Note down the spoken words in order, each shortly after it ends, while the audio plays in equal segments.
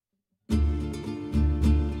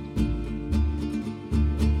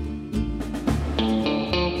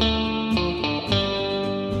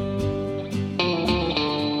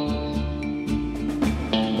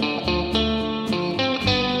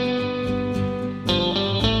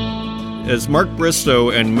As Mark Bristow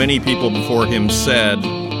and many people before him said,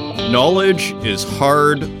 knowledge is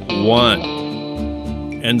hard won.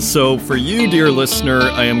 And so for you, dear listener,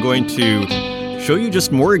 I am going to show you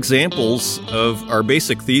just more examples of our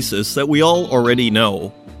basic thesis that we all already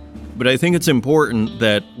know. But I think it's important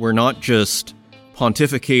that we're not just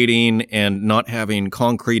pontificating and not having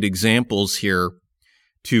concrete examples here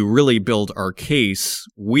to really build our case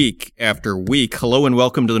week after week. Hello and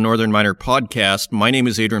welcome to the Northern Miner Podcast. My name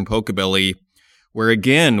is Adrian Pocobelli, where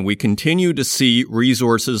again, we continue to see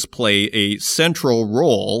resources play a central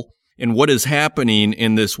role in what is happening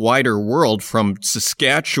in this wider world, from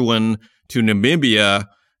Saskatchewan to Namibia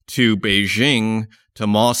to Beijing to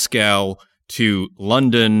Moscow to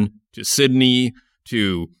London to Sydney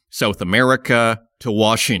to South America to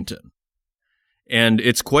Washington. And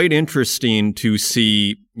it's quite interesting to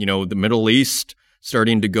see, the Middle East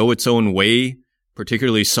starting to go its own way,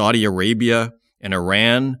 particularly Saudi Arabia and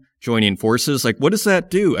Iran joining forces. Like, what does that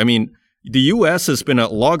do? I mean, the U.S. has been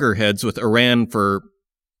at loggerheads with Iran for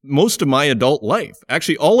most of my adult life.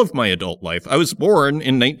 Actually, all of my adult life. I was born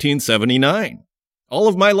in 1979. All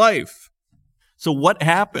of my life. So what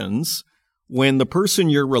happens when the person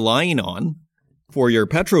you're relying on for your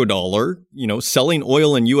petrodollar, selling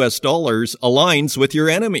oil in U.S. dollars, aligns with your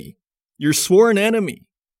enemy, your sworn enemy,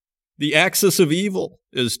 the axis of evil,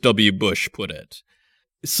 as W. Bush put it?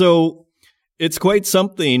 So it's quite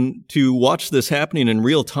something to watch this happening in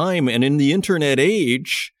real time. And in the internet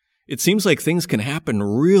age, it seems like things can happen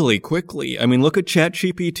really quickly. I mean, look at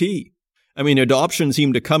ChatGPT. I mean, adoption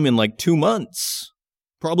seemed to come in like 2 months.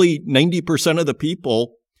 Probably 90% of the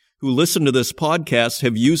people who listen to this podcast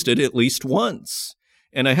have used it at least once.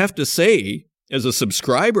 And I have to say, as a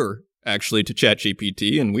subscriber, actually, to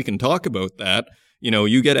ChatGPT, and we can talk about that,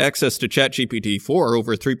 you get access to ChatGPT 4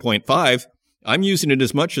 over 3.5. I'm using it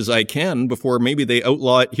as much as I can before maybe they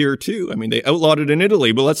outlaw it here too. I mean, they outlawed it in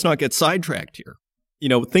Italy, but let's not get sidetracked here.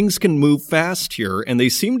 Things can move fast here, and they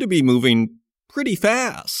seem to be moving pretty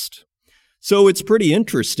fast. So it's pretty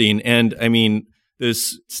interesting. And I mean,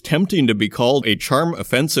 this is tempting to be called a charm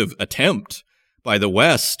offensive attempt by the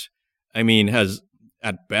West. I mean, has,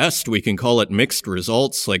 at best, we can call it mixed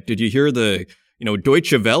results. Like, did you hear the,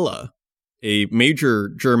 Deutsche Welle, a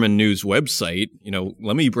major German news website?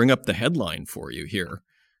 Let me bring up the headline for you here.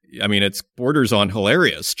 I mean, it's borders on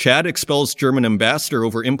hilarious. Chad expels German ambassador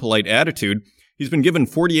over impolite attitude. He's been given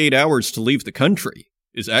 48 hours to leave the country,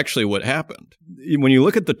 is actually what happened. When you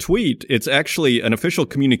look at the tweet, it's actually an official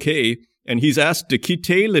communiqué, and he's asked de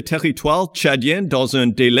quitter le territoire tchadien dans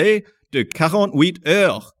un délai de 48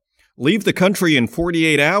 heures. Leave the country in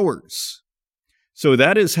 48 hours. So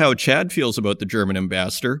that is how Chad feels about the German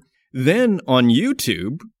ambassador. Then on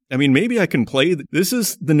YouTube, I mean, maybe I can play. This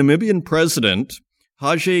is the Namibian president,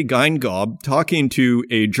 Hage Geingob, talking to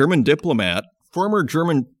a German diplomat, former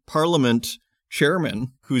German parliament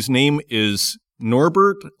chairman, whose name is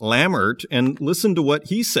Norbert Lammert, and listen to what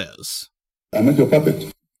he says. I'm not your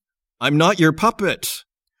puppet. I'm not your puppet.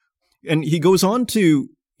 And he goes on to,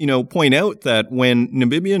 point out that when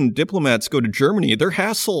Namibian diplomats go to Germany, they're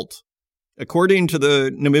hassled, according to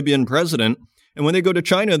the Namibian president. And when they go to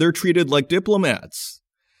China, they're treated like diplomats.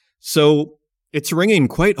 So it's ringing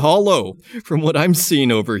quite hollow from what I'm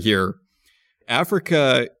seeing over here.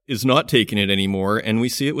 Africa is not taking it anymore, and we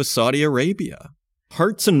see it with Saudi Arabia.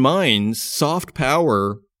 Hearts and minds, soft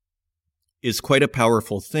power is quite a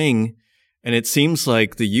powerful thing, and it seems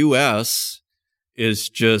like the U.S. is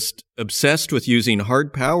just obsessed with using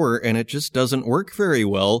hard power, and it just doesn't work very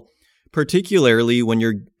well, particularly when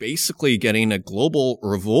you're basically getting a global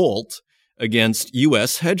revolt against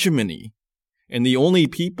U.S. hegemony. And the only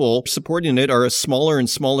people supporting it are a smaller and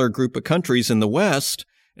smaller group of countries in the West.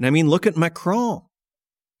 And I mean, look at Macron.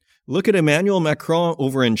 Look at Emmanuel Macron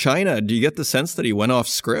over in China. Do you get the sense that he went off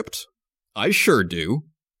script? I sure do.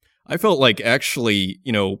 I felt like actually,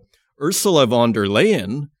 Ursula von der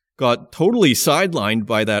Leyen got totally sidelined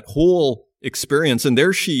by that whole experience. And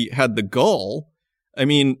there she had the gall. I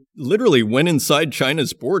mean, literally went inside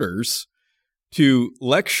China's borders to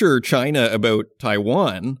lecture China about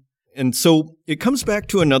Taiwan. And so it comes back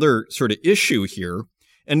to another sort of issue here.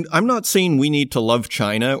 And I'm not saying we need to love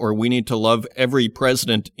China or we need to love every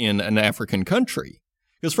president in an African country.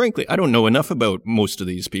 Because frankly, I don't know enough about most of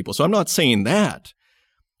these people. So I'm not saying that.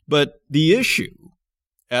 But the issue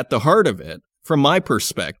at the heart of it, from my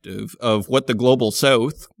perspective of what the global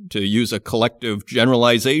South, to use a collective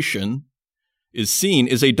generalization, is seen,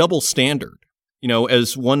 is a double standard.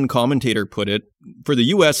 As one commentator put it, for the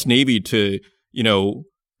U.S. Navy to,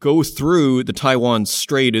 go through the Taiwan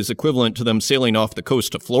Strait is equivalent to them sailing off the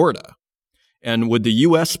coast of Florida. And would the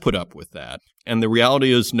U.S. put up with that? And the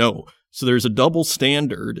reality is no. So there's a double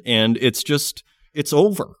standard, and it's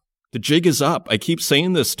over. The jig is up. I keep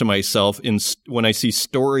saying this to myself when I see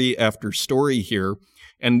story after story here,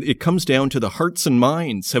 and it comes down to the hearts and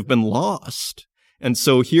minds have been lost. And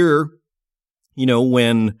so here,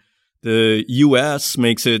 when the U.S.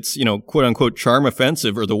 makes its, quote unquote, charm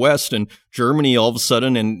offensive, or the West, and Germany all of a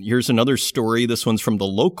sudden, and here's another story. This one's from the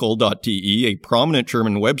local.de, a prominent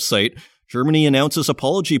German website. Germany announces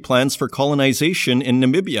apology plans for colonization in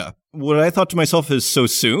Namibia. What I thought to myself is, so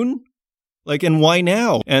soon? And why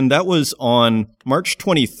now? And that was on March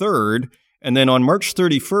 23rd. And then on March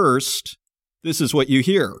 31st, this is what you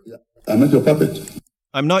hear. I'm not your puppet.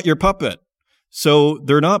 I'm not your puppet. So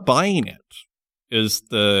they're not buying it, is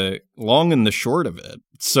the long and the short of it.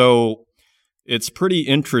 So it's pretty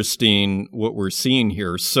interesting what we're seeing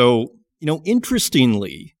here. So,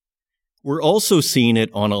 interestingly, we're also seeing it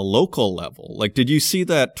on a local level. Did you see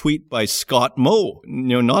that tweet by Scott Moe?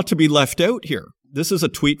 Not to be left out here. This is a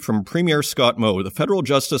tweet from Premier Scott Moe. The federal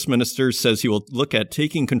justice minister says he will look at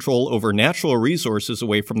taking control over natural resources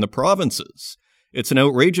away from the provinces. It's an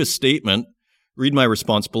outrageous statement. Read my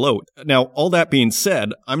response below. Now, all that being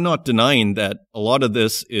said, I'm not denying that a lot of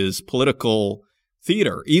this is political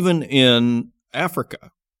theater, even in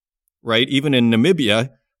Africa, right? Even in Namibia,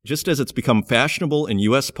 just as it's become fashionable in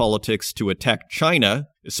U.S. politics to attack China,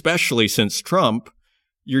 especially since Trump,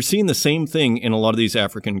 you're seeing the same thing in a lot of these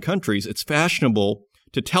African countries. It's fashionable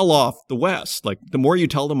to tell off the West. The more you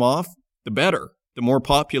tell them off, the better, the more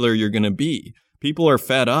popular you're going to be. People are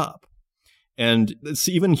fed up. And it's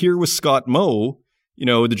even here with Scott Moe,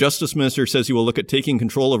 the justice minister says he will look at taking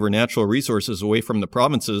control over natural resources away from the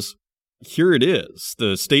provinces. Here it is,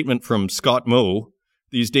 the statement from Scott Moe.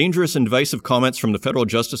 These dangerous and divisive comments from the federal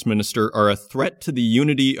justice minister are a threat to the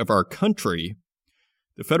unity of our country.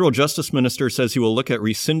 The federal justice minister says he will look at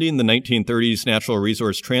rescinding the 1930s natural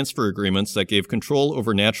resource transfer agreements that gave control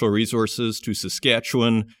over natural resources to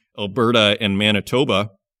Saskatchewan, Alberta, and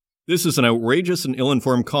Manitoba. This is an outrageous and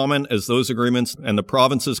ill-informed comment, as those agreements and the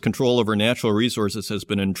province's control over natural resources has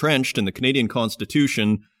been entrenched in the Canadian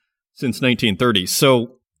Constitution since 1930.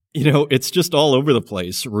 So, it's just all over the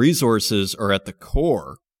place. Resources are at the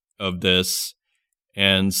core of this.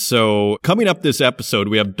 And so coming up this episode,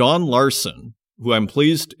 we have Don Larsen, who I'm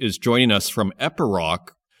pleased is joining us from Epiroc,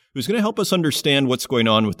 who's going to help us understand what's going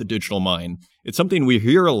on with the digital mine. It's something we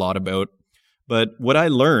hear a lot about, but what I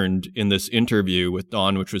learned in this interview with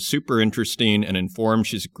Dawn, which was super interesting and informed,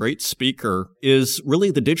 she's a great speaker, is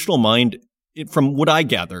really the digital mine, from what I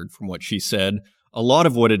gathered from what she said, a lot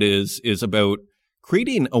of what it is about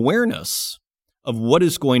creating awareness of what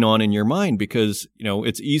is going on in your mind, because,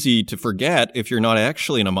 it's easy to forget, if you're not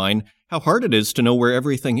actually in a mine, how hard it is to know where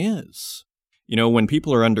everything is. When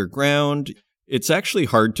people are underground, it's actually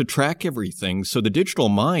hard to track everything. So the digital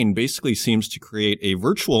mine basically seems to create a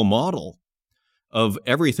virtual model of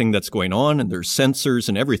everything that's going on, and there's sensors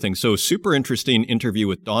and everything. So super interesting interview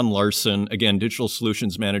with Don Larsen, again, Digital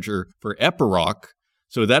Solutions Manager for Epiroc.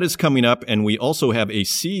 So that is coming up, and we also have a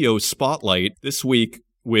CEO Spotlight this week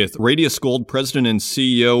with Radius Gold President and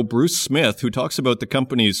CEO Bruce Smith, who talks about the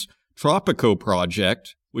company's Tropico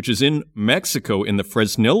project, which is in Mexico in the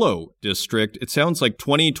Fresnillo district. It sounds like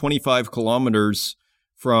 25 kilometers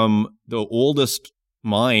from the oldest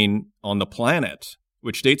mine on the planet,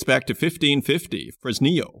 which dates back to 1550,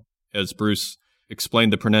 Fresnillo, as Bruce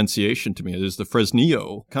explained the pronunciation to me. It is the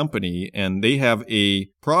Fresnillo company, and they have a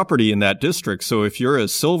property in that district. So if you're a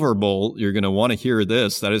silver bull, you're going to want to hear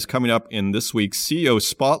this. That is coming up in this week's CEO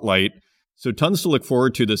Spotlight. So tons to look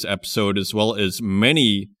forward to this episode, as well as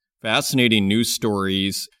many fascinating news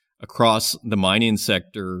stories across the mining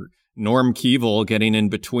sector. Norm Keevil getting in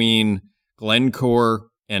between Glencore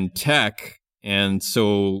and Teck. And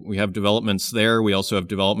so we have developments there. We also have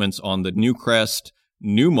developments on the Newcrest,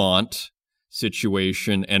 Newmont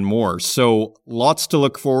situation and more. So lots to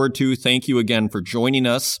look forward to. Thank you again for joining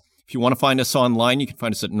us. If you want to find us online, you can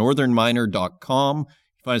find us at northernminer.com. You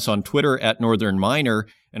can find us on Twitter at northernminer,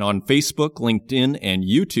 and on Facebook, LinkedIn, and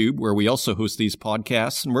YouTube, where we also host these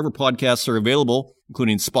podcasts, and wherever podcasts are available,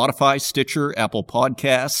 including Spotify, Stitcher, Apple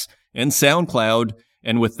Podcasts, and SoundCloud.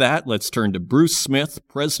 And with that, let's turn to Bruce Smith,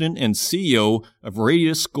 President and CEO of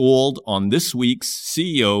Radius Gold, on this week's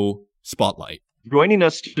CEO Spotlight. Joining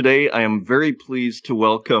us today, I am very pleased to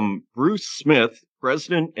welcome Bruce Smith,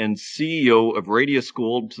 President and CEO of Radius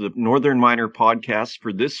Gold, to the Northern Miner podcast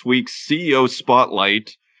for this week's CEO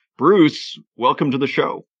Spotlight. Bruce, welcome to the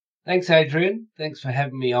show. Thanks, Adrian. Thanks for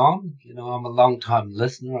having me on. I'm a long-time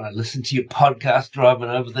listener. I listen to your podcast driving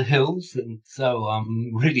over the hills, and so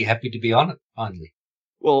I'm really happy to be on it finally.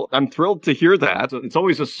 Well, I'm thrilled to hear that. It's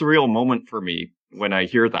always a surreal moment for me when I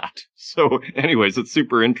hear that. So, anyways, it's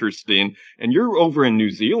super interesting. And you're over in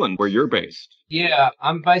New Zealand where you're based. Yeah,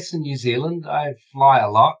 I'm based in New Zealand. I fly a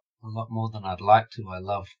lot more than I'd like to. I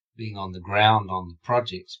love being on the ground on the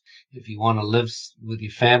projects. If you want to live with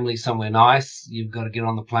your family somewhere nice, you've got to get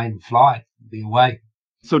on the plane and fly, be away.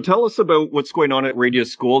 So tell us about what's going on at Radio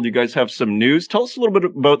School. Do you guys have some news? Tell us a little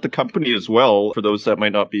bit about the company as well, for those that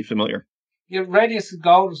might not be familiar. Yeah, Radius of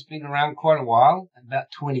Gold has been around quite a while,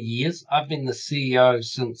 about 20 years. I've been the CEO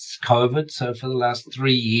since COVID, so for the last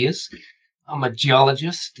 3 years. I'm a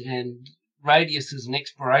geologist, and Radius is an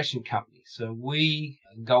exploration company. So we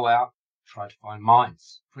go out, try to find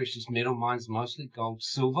mines, precious metal mines mostly, gold,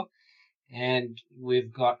 silver. And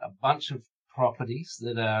we've got a bunch of properties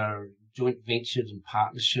that are joint ventured in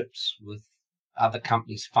partnerships with other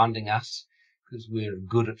companies funding us because we're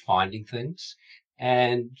good at finding things.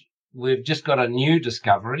 And we've just got a new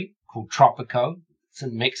discovery called Tropico. It's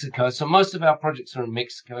in Mexico. So most of our projects are in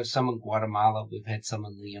Mexico, some in Guatemala. We've had some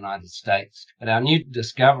in the United States. But our new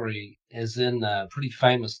discovery is in a pretty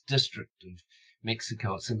famous district of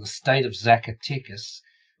Mexico. It's in the state of Zacatecas,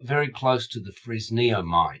 very close to the Fresnillo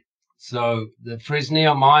mine. So the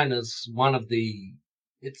Fresnillo mine is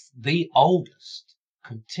it's the oldest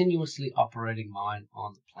continuously operating mine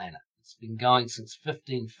on the planet. It's been going since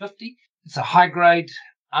 1550. It's a high-grade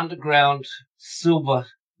underground silver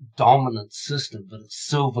dominant system, but it's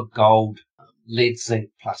silver, gold, lead, zinc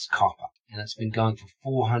plus copper. And it's been going for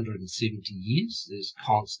 470 years. There's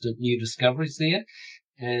constant new discoveries there.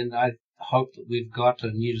 And I hope that we've got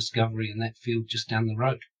a new discovery in that field just down the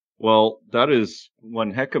road. Well, that is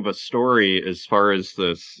one heck of a story as far as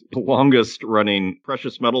this longest running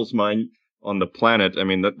precious metals mine on the planet. I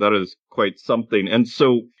mean, that is quite something. And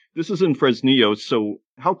so this is in Fresnillo. So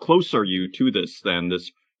how close are you to this then,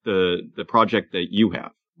 the project that you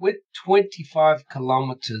have? We're 25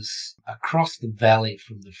 kilometers across the valley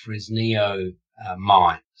from the Fresnillo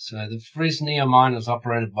mine. So the Fresnillo mine is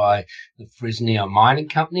operated by the Fresnillo Mining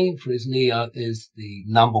Company. Fresnillo is the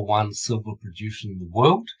number one silver producer in the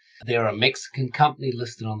world. They're a Mexican company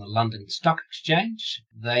listed on the London Stock Exchange.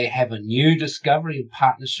 They have a new discovery in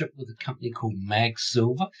partnership with a company called Mag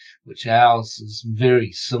Silver, which ours is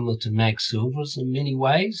very similar to Mag Silver's in many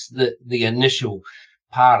ways. The initial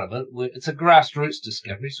part of it, it's a grassroots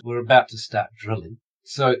discovery, so we're about to start drilling.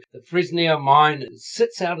 So the Fresnillo mine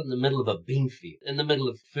sits out in the middle of a bean field, in the middle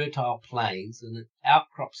of fertile plains, and it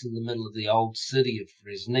outcrops in the middle of the old city of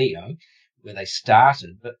Fresnillo, where they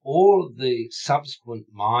started. But all of the subsequent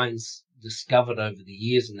mines discovered over the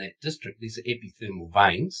years in that district, these are epithermal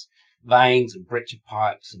veins and breccia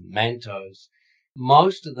pipes and mantos.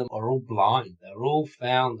 Most of them are all blind. They're all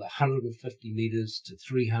found 150 meters to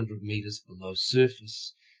 300 meters below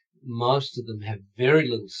surface. Most of them have very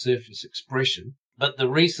little surface expression. But the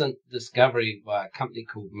recent discovery by a company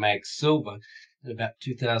called Mag Silver, in about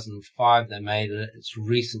 2005, they made it. It's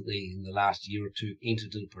recently, in the last year or two,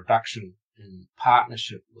 entered into production in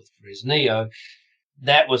partnership with Fresnillo.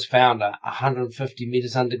 That was found 150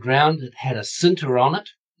 meters underground. It had a sinter on it,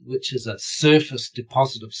 which is a surface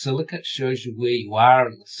deposit of silica. It shows you where you are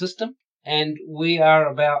in the system. And we are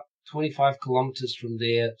about 25 kilometers from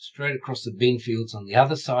there, straight across the bean fields on the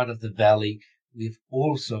other side of the valley. We've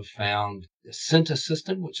also found a sinter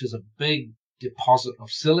system, which is a big deposit of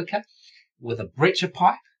silica with a breccia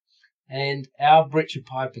pipe. And our breccia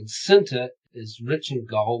pipe and sinter is rich in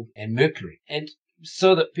gold and mercury. And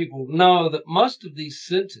so that people know that most of these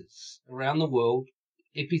sinters around the world,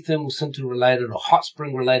 epithermal sinter related or hot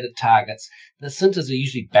spring related targets, the sinters are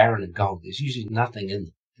usually barren in gold. There's usually nothing in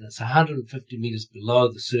them. And it's 150 meters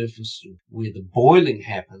below the surface where the boiling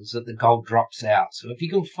happens that the gold drops out. So if you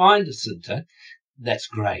can find a sinter, that's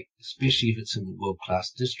great, especially if it's in a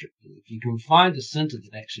world-class district. And if you can find a sinter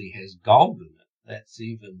that actually has gold in it, that's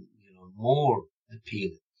even more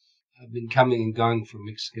appealing. I've been coming and going from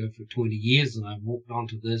Mexico for 20 years, and I walked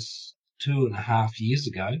onto this 2.5 years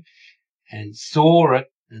ago and saw it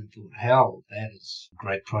and thought, hell, that is a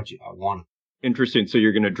great project. I want it. Interesting. So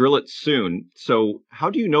you're going to drill it soon. So how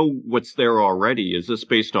do you know what's there already? Is this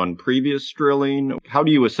based on previous drilling? How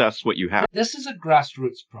do you assess what you have? This is a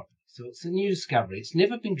grassroots property, so it's a new discovery. It's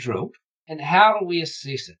never been drilled. And how do we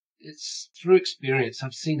assess it? It's through experience.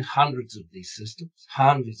 I've seen hundreds of these systems,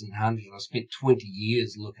 hundreds and hundreds. I spent 20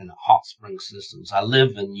 years looking at hot spring systems. I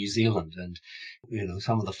live in New Zealand, and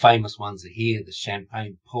some of the famous ones are here, the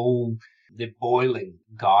Champagne Pool. They're boiling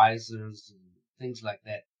geysers and things like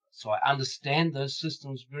that. So I understand those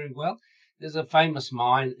systems very well. There's a famous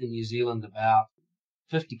mine in New Zealand about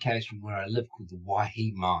 50 km from where I live called the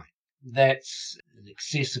Waihi mine. That's in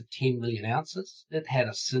excess of 10 million ounces. It had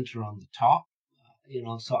a sinter on the top.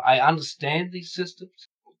 So I understand these systems.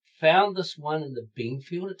 Found this one in the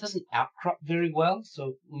Beanfield. It doesn't outcrop very well,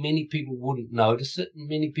 so many people wouldn't notice it, and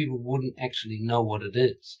many people wouldn't actually know what it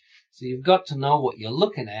is. So you've got to know what you're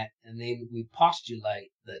looking at, and then we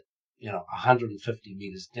postulate that, 150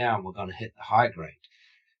 meters down, we're going to hit the high grade.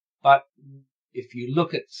 But if you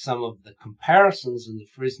look at some of the comparisons in the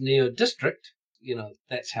Fresnillo district,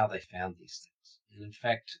 that's how they found these things. And in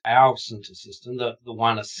fact, our sinter system, the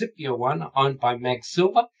one, a Scipio one, owned by Mag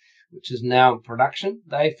Silver, which is now in production,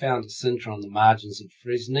 they found a sinter on the margins of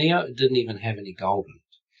Fresnillo. It didn't even have any gold in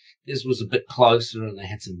it. This was a bit closer, and they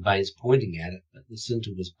had some veins pointing at it, but the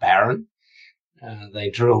sinter was barren. They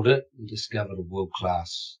drilled it and discovered a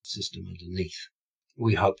world-class system underneath.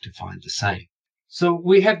 We hope to find the same. So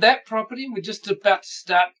we have that property. We're just about to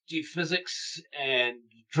start geophysics and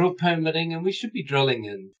drill permitting, and we should be drilling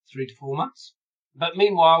in 3 to 4 months. But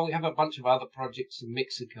meanwhile, we have a bunch of other projects in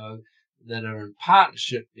Mexico that are in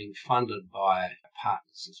partnership being funded by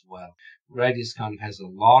partners as well. Radius kind of has a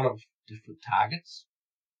lot of different targets.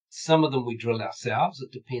 Some of them we drill ourselves.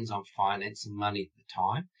 It depends on finance and money at the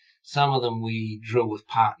time. Some of them we drill with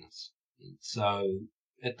partners. And so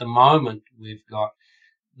at the moment, we've got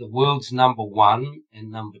the world's number 1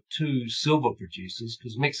 and number 2 silver producers,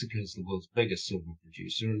 because Mexico is the world's biggest silver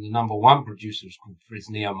producer, and the number 1 producer is called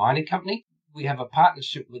Fresnillo Mining Company. We have a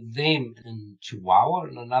partnership with them in Chihuahua,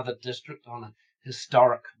 in another district, on a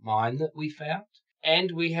historic mine that we found.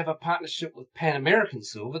 And we have a partnership with Pan American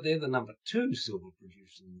Silver. They're the number 2 silver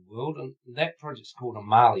producer in the world, and that project's called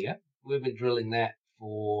Amalia. We've been drilling that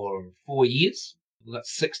for 4 years. We've got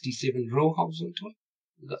 67 drill holes into it.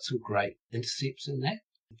 We've got some great intercepts in that.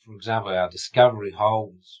 For example, our discovery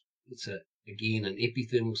hole it's again an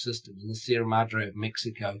epithermal system in the Sierra Madre of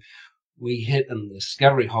Mexico. We hit in the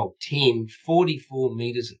discovery hole 10, 44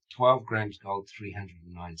 meters at 12 grams gold,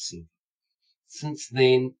 309 silver. Since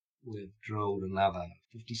then, we've drilled another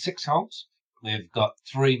 56 holes. We've got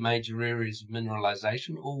 3 major areas of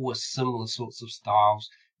mineralization, all with similar sorts of styles,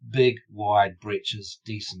 big, wide breccias,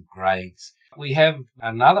 decent grades. We have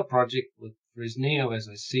another project with Fresnillo, as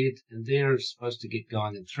I said, and they're supposed to get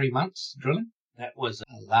going in 3 months drilling. That was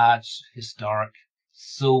a large, historic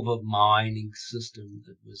silver mining system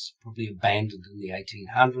that was probably abandoned in the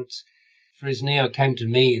 1800s. Fresnillo came to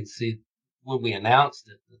me and said, when we announced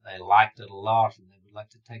it, that they liked it a lot and they would like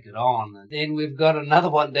to take it on. And then we've got another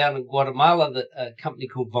one down in Guatemala that a company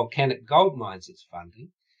called Volcanic Gold Mines is funding.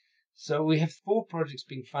 So we have 4 projects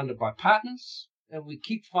being funded by partners, and we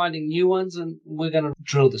keep finding new ones, and we're going to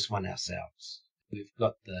drill this one ourselves. We've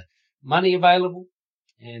got the money available,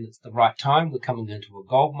 and it's the right time. We're coming into a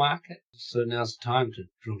gold market, so now's the time to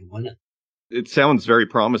drill the winner. It sounds very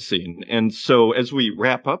promising. And so as we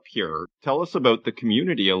wrap up here, tell us about the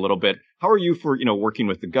community a little bit. How are you for, working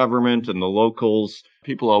with the government and the locals?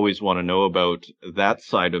 People always want to know about that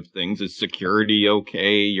side of things. Is security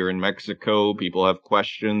okay? You're in Mexico. People have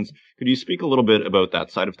questions. Could you speak a little bit about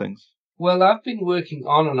that side of things? Well, I've been working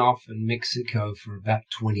on and off in Mexico for about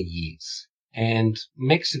 20 years. And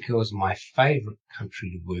Mexico is my favorite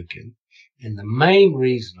country to work in. And the main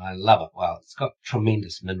reason I love it, well, it's got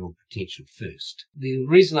tremendous mineral potential first. The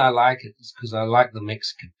reason I like it is because I like the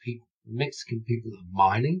Mexican people. The Mexican people are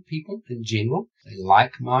mining people in general. They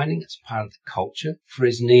like mining. It's part of the culture.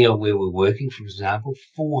 Fresnillo, where we're working, for example,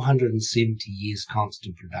 470 years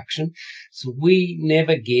constant production. So we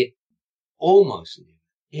never get, almost never,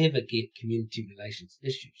 ever get community relations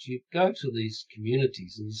issues. You go to these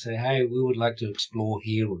communities and you say, hey, we would like to explore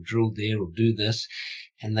here or drill there or do this.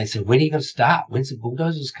 And they say, when are you going to start? When's the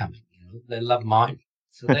bulldozers coming? They love mining.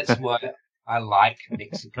 So that's why I like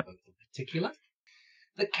Mexico in particular.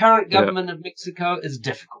 The current government of Mexico is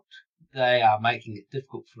difficult. They are making it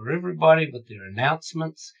difficult for everybody with their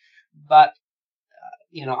announcements. But,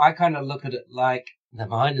 I kind of look at it like the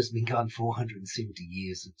mine has been gone 470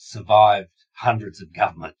 years. It's survived hundreds of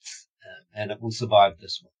governments, and it will survive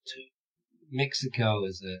this one too. Mexico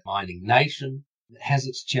is a mining nation. It has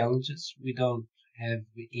its challenges. We don't have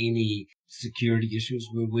any security issues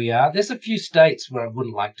where we are. There's a few states where I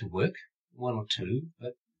wouldn't like to work, 1 or 2,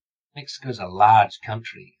 but Mexico's a large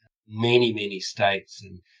country, many, many states,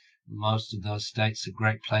 and most of those states are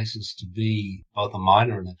great places to be, both a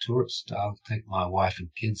miner and a tourist. I'll take my wife and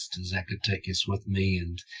kids to Zacatecas with me,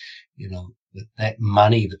 and, with that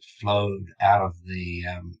money that flowed out of the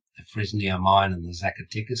Fresnillo mine and the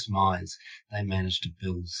Zacatecas mines, they managed to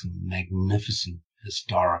build some magnificent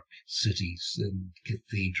historic cities and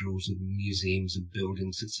cathedrals and museums and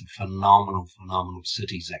buildings. It's a phenomenal, phenomenal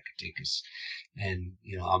city, Zacatecas. And,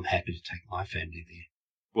 I'm happy to take my family there.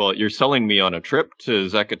 Well, you're selling me on a trip to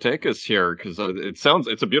Zacatecas here because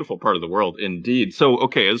it's a beautiful part of the world indeed. So,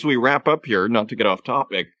 okay, as we wrap up here, not to get off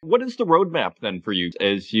topic, what is the roadmap then for you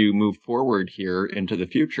as you move forward here into the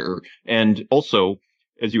future? And also,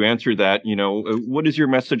 as you answer that, what is your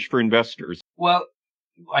message for investors? Well,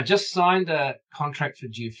 I just signed a contract for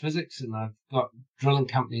geophysics, and I've got drilling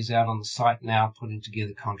companies out on the site now putting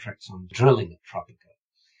together contracts on drilling at Tropico.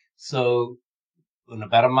 So in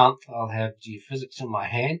about a month, I'll have geophysics in my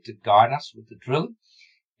hand to guide us with the drilling,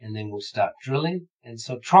 and then we'll start drilling. And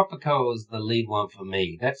so Tropico is the lead one for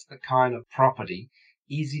me. That's the kind of property,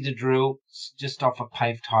 easy to drill, just off a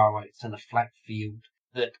paved highway. It's in a flat field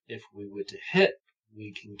that if we were to hit,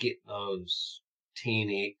 we can get those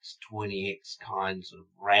 10x, 20x kinds of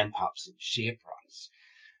ramp-ups in share price.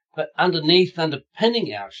 But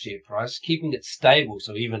underpinning our share price, keeping it stable,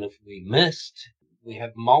 so even if we missed, we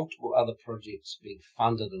have multiple other projects being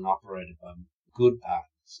funded and operated by good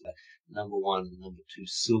partners. Number one and number two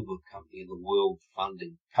silver company in the world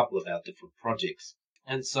funding a couple of our different projects.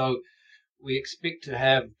 And so we expect to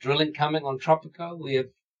have drilling coming on Tropico. We have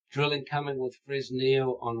drilling coming with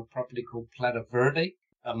Fresnillo on a property called Plata Verde.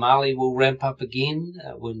 Mali will ramp up again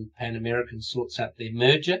when Pan American sorts out their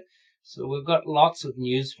merger. So we've got lots of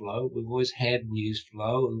news flow. We've always had news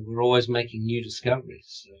flow, and we're always making new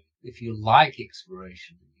discoveries. So if you like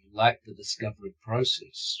exploration, you like the discovery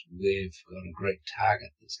process, we've got a great target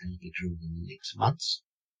that's going to be drilled in the next months.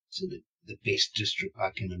 So the best district I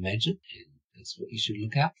can imagine, and that's what you should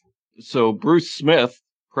look out for. So Bruce Smith,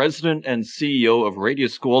 President and CEO of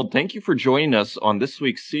Radius Gold, thank you for joining us on this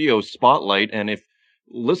week's CEO Spotlight. And if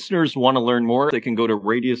listeners want to learn more, they can go to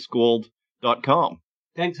radiusgold.com.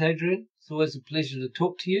 Thanks, Adrian. It's always a pleasure to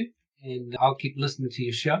talk to you, and I'll keep listening to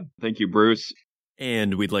your show. Thank you, Bruce.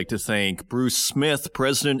 And we'd like to thank Bruce Smith,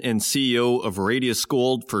 President and CEO of Radius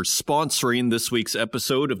Gold, for sponsoring this week's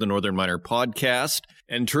episode of the Northern Miner Podcast.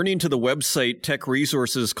 And turning to the website, Tech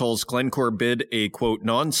Resources calls Glencore bid a, quote,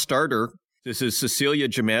 non-starter. This is Cecilia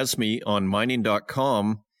Jamasmi on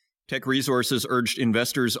mining.com. Tech Resources urged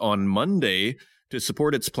investors on Monday to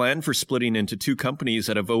support its plan for splitting into two companies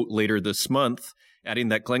at a vote later this month, adding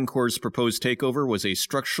that Glencore's proposed takeover was a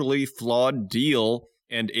structurally flawed deal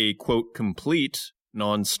and a, quote, complete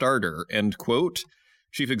non-starter, end quote.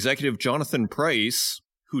 Chief Executive Jonathan Price,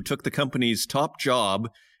 who took the company's top job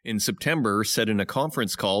in September, said in a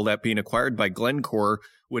conference call that being acquired by Glencore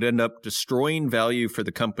would end up destroying value for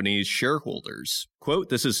the company's shareholders. Quote,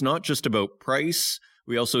 this is not just about price.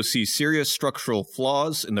 We also see serious structural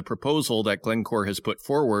flaws in the proposal that Glencore has put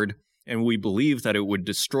forward, and we believe that it would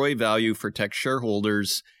destroy value for Teck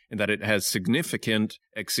shareholders and that it has significant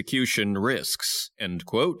execution risks, end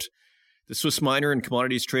quote. The Swiss miner and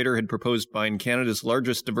commodities trader had proposed buying Canada's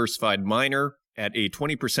largest diversified miner at a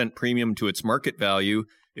 20% premium to its market value.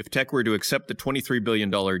 If Teck were to accept the $23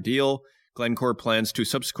 billion deal, Glencore plans to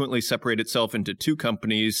subsequently separate itself into two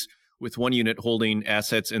companies, with one unit holding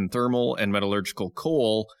assets in thermal and metallurgical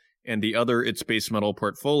coal, and the other its base metal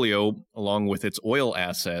portfolio, along with its oil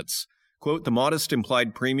assets. Quote, the modest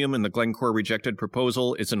implied premium in the Glencore rejected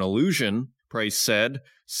proposal is an illusion, Price said.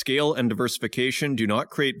 Scale and diversification do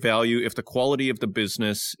not create value if the quality of the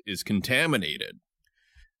business is contaminated.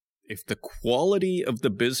 If the quality of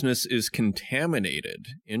the business is contaminated,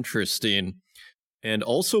 interesting. And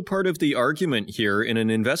also part of the argument here, in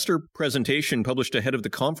an investor presentation published ahead of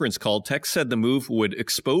the conference call, Teck said the move would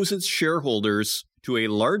expose its shareholders to a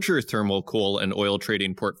larger thermal coal and oil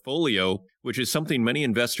trading portfolio, which is something many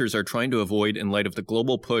investors are trying to avoid in light of the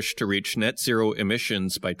global push to reach net zero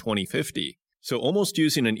emissions by 2050. So almost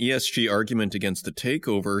using an ESG argument against the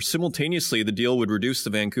takeover, simultaneously the deal would reduce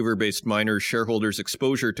the Vancouver-based miners' shareholders'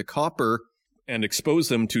 exposure to copper and expose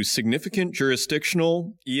them to significant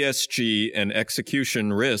jurisdictional, ESG, and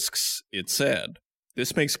execution risks, it said.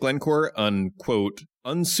 This makes Glencore an, quote,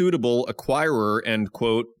 unsuitable acquirer, end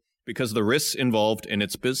quote, because of the risks involved in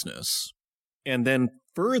its business. And then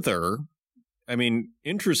further,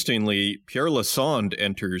 interestingly, Pierre Lassonde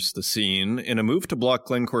enters the scene. In a move to block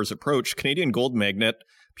Glencore's approach, Canadian gold magnate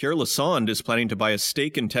Pierre Lassonde is planning to buy a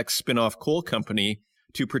stake in Teck's spin-off coal company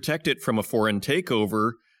to protect it from a foreign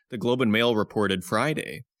takeover, the Globe and Mail reported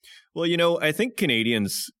Friday. Well, I think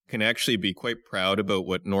Canadians can actually be quite proud about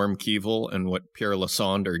what Norm Keevil and what Pierre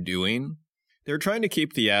Lassonde are doing. They're trying to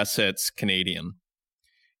keep the assets Canadian.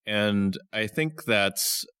 And I think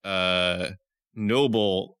that's a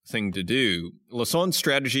noble thing to do. Lassonde's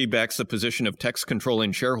strategy backs the position of Teck's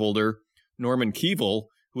controlling shareholder, Norman Keevil,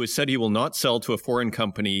 who has said he will not sell to a foreign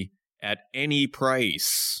company at any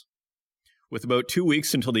price. With about 2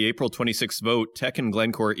 weeks until the April 26th vote, Teck and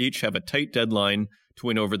Glencore each have a tight deadline to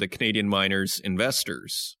win over the Canadian miners'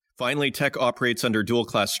 investors. Finally, Teck operates under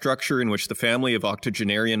dual-class structure in which the family of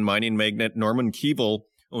octogenarian mining magnate Norman Keevil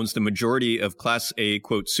owns the majority of Class A,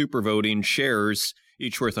 quote, super voting shares,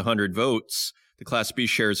 each worth 100 votes. The Class B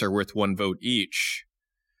shares are worth 1 vote each.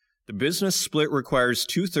 The business split requires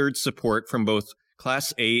 2/3 support from both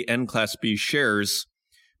Class A and Class B shares,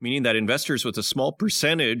 meaning that investors with a small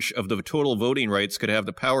percentage of the total voting rights could have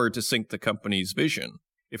the power to sink the company's vision.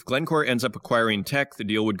 If Glencore ends up acquiring Teck, the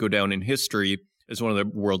deal would go down in history as one of the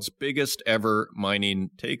world's biggest ever mining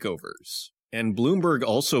takeovers. And Bloomberg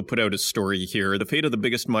also put out a story here. The fate of the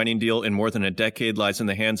biggest mining deal in more than a decade lies in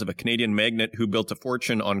the hands of a Canadian magnate who built a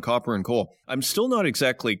fortune on copper and coal. I'm still not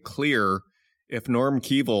exactly clear if Norm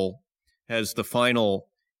Keevil has the final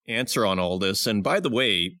answer on all this. And by the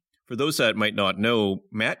way, for those that might not know,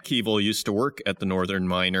 Matt Keevil used to work at the Northern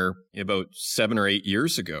Miner about 7 or 8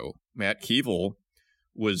 years ago. Matt Keevil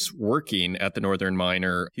was working at the Northern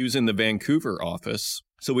Miner. He was in the Vancouver office.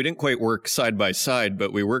 So we didn't quite work side by side,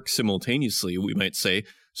 but we worked simultaneously, we might say.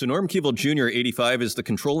 So Norm Keevil Jr., 85, is the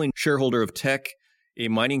controlling shareholder of Teck, a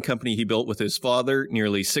mining company he built with his father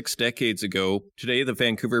nearly 6 decades ago. Today, the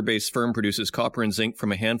Vancouver-based firm produces copper and zinc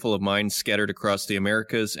from a handful of mines scattered across the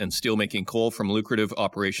Americas and steelmaking coal from lucrative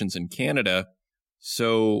operations in Canada.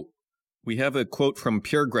 So we have a quote from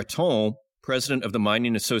Pierre Graton, president of the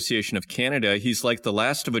Mining Association of Canada. He's like the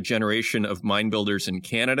last of a generation of mine builders in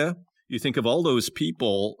Canada. You think of all those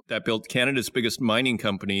people that built Canada's biggest mining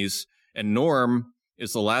companies, and Norm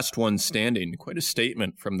is the last one standing. Quite a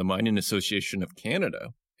statement from the Mining Association of Canada.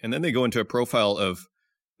 And then they go into a profile of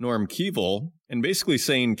Norm Keevil, and basically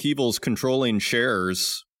saying Keevil's controlling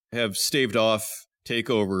shares have staved off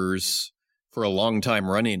takeovers for a long time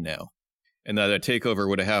running now, and that a takeover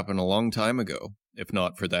would have happened a long time ago, if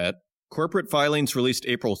not for that. Corporate filings released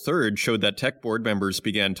April 3rd showed that Teck board members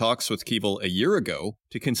began talks with Keevil a year ago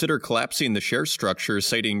to consider collapsing the share structure,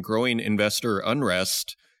 citing growing investor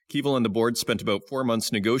unrest. Keevil and the board spent about 4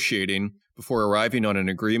 months negotiating before arriving on an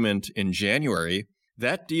agreement in January.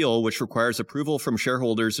 That deal, which requires approval from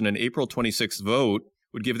shareholders in an April 26th vote,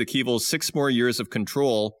 would give the Keevils 6 more years of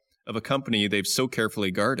control of a company they've so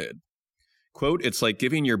carefully guarded. Quote, "It's like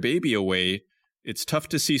giving your baby away. It's tough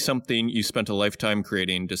to see something you spent a lifetime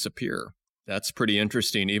creating disappear." That's pretty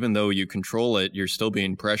interesting. Even though you control it, you're still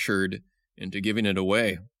being pressured into giving it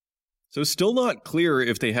away. So still not clear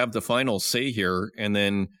if they have the final say here. And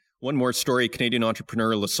then one more story, Canadian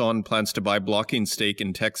entrepreneur Larsen plans to buy blocking stake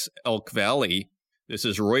in Teck's Elk Valley. This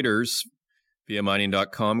is Reuters via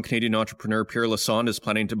mining.com. Canadian entrepreneur Pierre Larsen is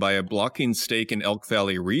planning to buy a blocking stake in Elk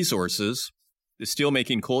Valley Resources, the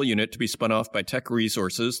steelmaking coal unit to be spun off by Teck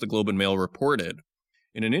Resources, the Globe and Mail reported.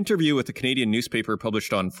 In an interview with a Canadian newspaper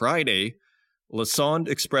published on Friday, Larsen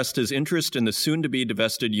expressed his interest in the soon-to-be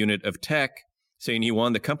divested unit of Teck, saying he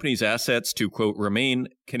wanted the company's assets to, quote, remain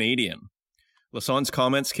Canadian. Larsen's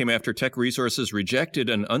comments came after Teck Resources rejected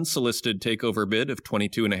an unsolicited takeover bid of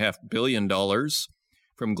 $22.5 billion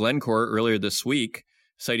from Glencore earlier this week,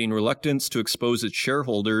 citing reluctance to expose its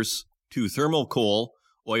shareholders to thermal coal,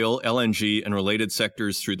 oil, LNG, and related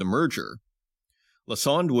sectors through the merger.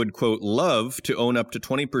 Larsen would, quote, love to own up to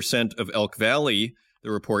 20% of Elk Valley,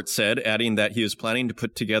 the report said, adding that he is planning to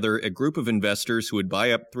put together a group of investors who would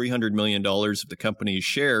buy up $300 million of the company's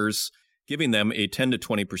shares, giving them a 10 to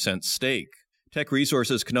 20% stake. Teck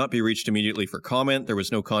Resources could not be reached immediately for comment. There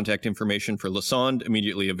was no contact information for Larsen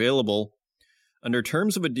immediately available. Under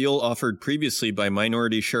terms of a deal offered previously by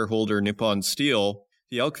minority shareholder Nippon Steel,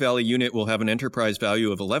 the Elk Valley unit will have an enterprise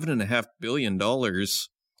value of $11.5 billion.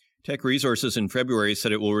 Teck Resources in February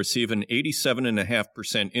said it will receive an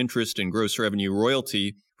 87.5% interest in gross revenue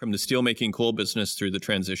royalty from the steelmaking coal business through the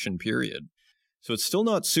transition period. So it's still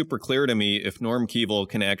not super clear to me if Norm Keevil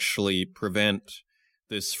can actually prevent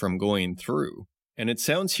this from going through. And it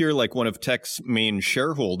sounds here like one of Teck's main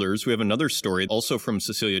shareholders. We have another story, also from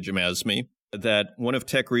Cecilia Jamasmy, that one of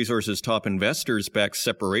Teck Resources' top investors backs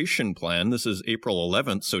separation plan. This is April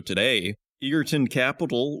 11th, so today. Egerton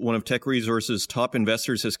Capital, one of Teck Resources' top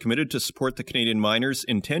investors, has committed to support the Canadian miners'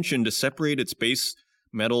 intention to separate its base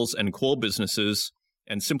metals and coal businesses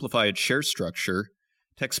and simplify its share structure.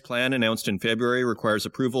 Teck's plan, announced in February, requires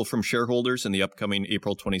approval from shareholders in the upcoming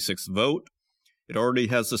April 26th vote. It already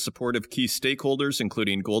has the support of key stakeholders,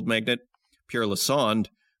 including gold magnate Pierre Larsen,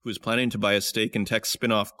 who is planning to buy a stake in Teck's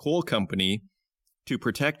spin-off coal company to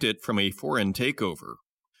protect it from a foreign takeover.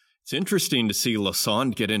 It's interesting to see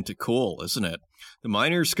Larsen get into coal, isn't it? The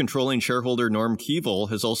miners' controlling shareholder Norm Keevil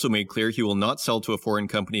has also made clear he will not sell to a foreign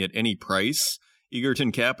company at any price.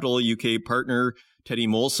 Egerton Capital UK partner Teddy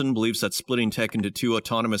Molson believes that splitting Teck into 2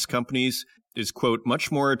 autonomous companies is, quote,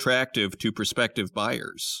 much more attractive to prospective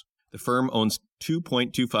buyers. The firm owns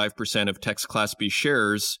 2.25% of Teck's Class B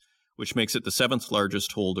shares, which makes it the seventh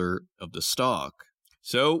largest holder of the stock.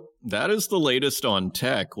 So that is the latest on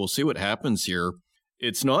Teck. We'll see what happens here.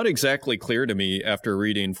 It's not exactly clear to me after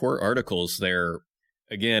reading 4 articles there,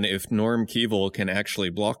 again, if Norm Keevil can actually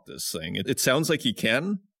block this thing. It sounds like he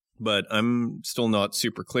can, but I'm still not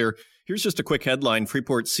super clear. Here's just a quick headline.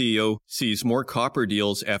 Freeport CEO sees more copper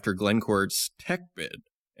deals after Glencore's Teck bid.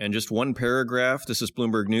 And just one paragraph. This is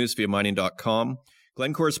Bloomberg News via mining.com.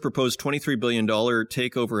 Glencore's proposed $23 billion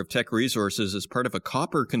takeover of Teck Resources is part of a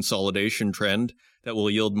copper consolidation trend that will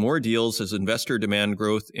yield more deals as investor demand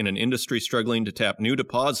growth in an industry struggling to tap new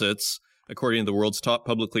deposits, according to the world's top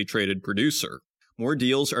publicly traded producer. More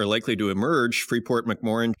deals are likely to emerge,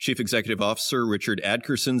 Freeport-McMoRan Chief Executive Officer Richard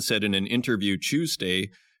Adkerson said in an interview Tuesday.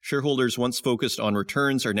 Shareholders once focused on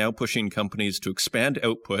returns are now pushing companies to expand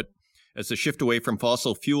output as the shift away from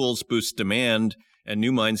fossil fuels boosts demand and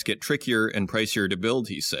new mines get trickier and pricier to build,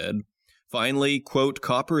 he said. Finally, quote,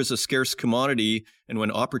 copper is a scarce commodity, and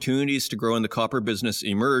when opportunities to grow in the copper business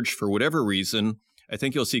emerge for whatever reason, I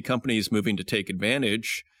think you'll see companies moving to take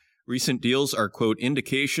advantage. Recent deals are, quote,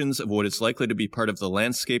 indications of what is likely to be part of the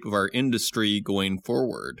landscape of our industry going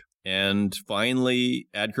forward. And finally,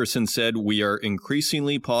 Adkerson said, we are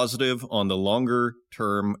increasingly positive on the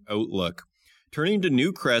longer-term outlook. Turning to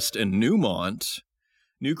Newcrest and Newmont,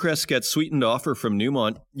 Newcrest gets sweetened offer from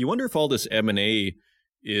Newmont. You wonder if all this M&A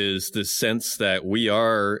is the sense that we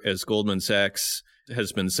are, as Goldman Sachs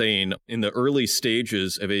has been saying, in the early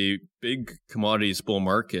stages of a big commodities bull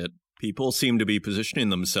market. People seem to be positioning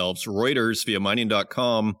themselves. Reuters via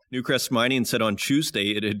mining.com, Newcrest Mining said on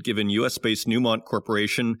Tuesday it had given U.S.-based Newmont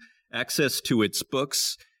Corporation access to its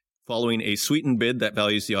books following a sweetened bid that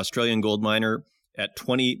values the Australian gold miner at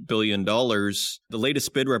 $20 billion. The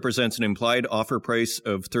latest bid represents an implied offer price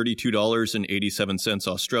of $32.87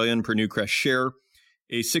 Australian per Newcrest share,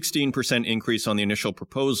 a 16% increase on the initial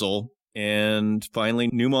proposal. And finally,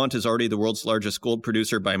 Newmont is already the world's largest gold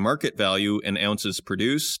producer by market value and ounces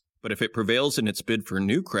produced. But if it prevails in its bid for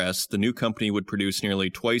Newcrest, the new company would produce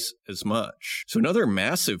nearly twice as much. So another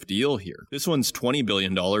massive deal here. This one's $20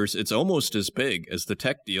 billion. It's almost as big as the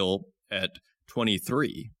Teck deal at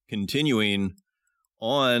 $23. Continuing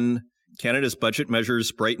on, Canada's budget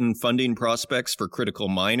measures brighten funding prospects for critical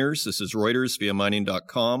miners. This is Reuters via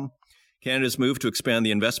mining.com. Canada's move to expand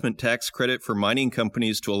the investment tax credit for mining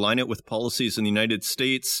companies to align it with policies in the United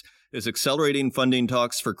States is accelerating funding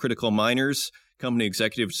talks for critical miners, company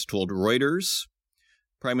executives told Reuters.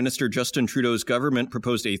 Prime Minister Justin Trudeau's government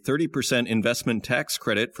proposed a 30% investment tax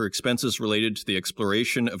credit for expenses related to the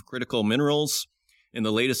exploration of critical minerals in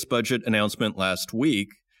the latest budget announcement last week.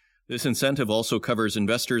 This incentive also covers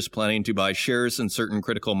investors planning to buy shares in certain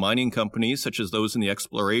critical mining companies, such as those in the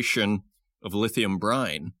exploration of lithium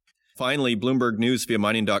brine. Finally, Bloomberg News via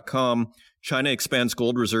mining.com, China expands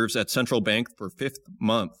gold reserves at central bank for fifth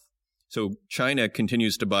month. So China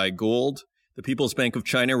continues to buy gold. The People's Bank of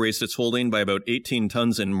China raised its holding by about 18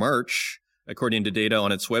 tons in March. According to data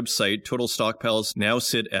on its website, total stockpiles now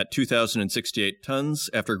sit at 2,068 tons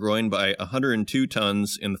after growing by 102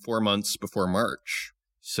 tons in the 4 months before March.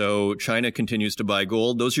 So China continues to buy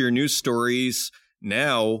gold. Those are your news stories.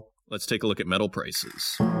 Now, let's take a look at metal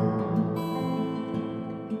prices.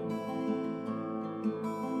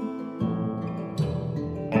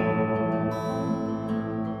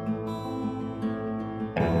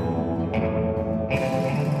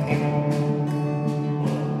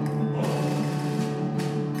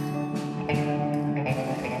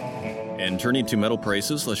 Turning to metal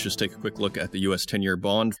prices, let's just take a quick look at the U.S. 10-year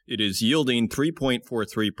bond. It is yielding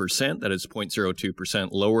 3.43%. That is 0.02%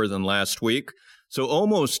 lower than last week. So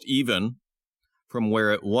almost even from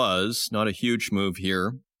where it was. Not a huge move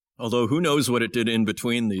here. Although who knows what it did in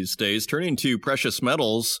between these days. Turning to precious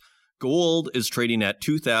metals, gold is trading at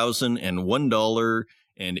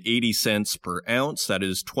 $2,001.80 per ounce. That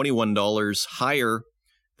is $21 higher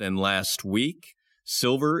than last week.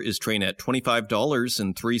 Silver is trading at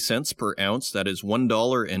 $25.03 per ounce. That is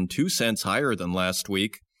 $1.02 higher than last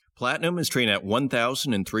week. Platinum is trading at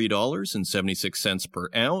 $1,003.76 per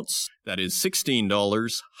ounce. That is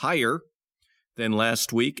 $16 higher than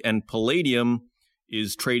last week. And palladium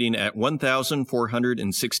is trading at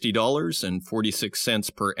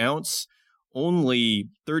 $1,460.46 per ounce, only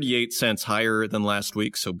 38 cents higher than last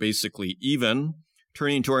week, so basically even.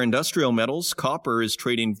 Turning to our industrial metals, copper is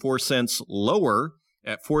trading 4 cents lower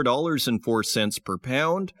at $4.04 per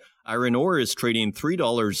pound. Iron ore is trading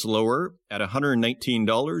 $3 lower at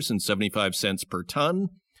 $119.75 per ton.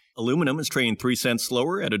 Aluminum is trading 3 cents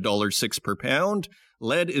lower at $1.06 per pound.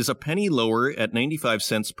 Lead is a penny lower at 95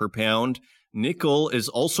 cents per pound. Nickel is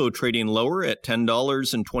also trading lower at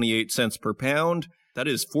 $10.28 per pound. That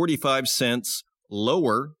is 45 cents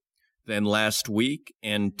lower than last week.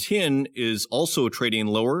 And tin is also trading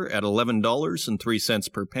lower at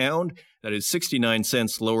 $11.03 per pound. That is 69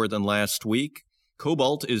 cents lower than last week.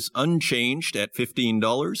 Cobalt is unchanged at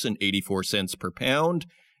 $15.84 per pound.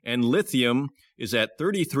 And lithium is at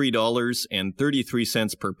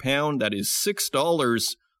 $33.33 per pound. That is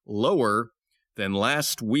 $6 lower than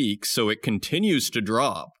last week. So it continues to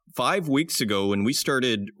drop. 5 weeks ago, when we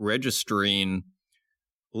started registering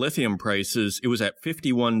lithium prices, it was at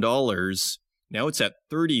 $51. Now it's at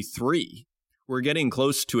 $33. We're getting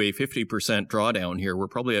close to a 50% drawdown here. We're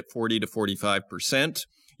probably at 40 to 45%.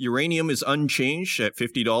 Uranium is unchanged at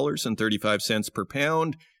 $50.35 per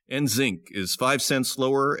pound. And zinc is 5 cents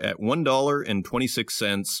lower at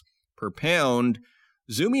 $1.26 per pound.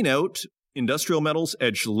 Zooming out, industrial metals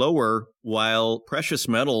edge lower while precious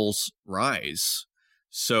metals rise.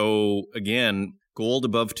 So again, gold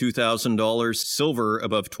above $2,000, silver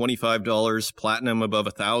above $25, platinum above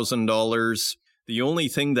 $1,000. The only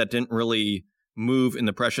thing that didn't really move in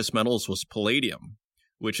the precious metals was palladium,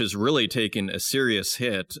 which has really taken a serious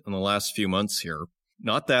hit in the last few months here.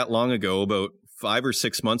 Not that long ago, about 5 or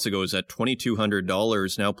 6 months ago, it was at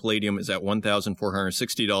 $2,200. Now palladium is at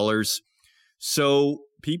 $1,460. So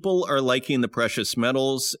people are liking the precious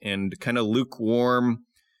metals and kind of lukewarm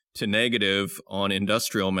to negative on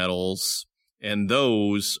industrial metals. And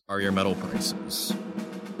those are your metal prices.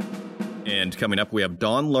 And coming up, we have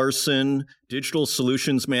Don Larsen, Digital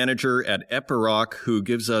Solutions Manager at Epiroc, who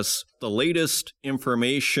gives us the latest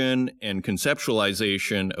information and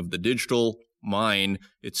conceptualization of the digital mine.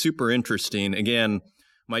 It's super interesting. Again,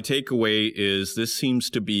 my takeaway is this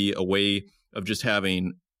seems to be a way of just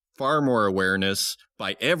having far more awareness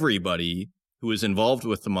by everybody who is involved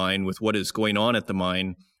with the mine, with what is going on at the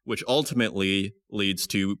mine, which ultimately leads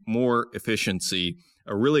to more efficiency.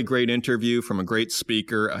 A really great interview from a great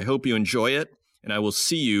speaker. I hope you enjoy it, and I will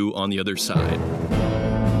see you on the other side.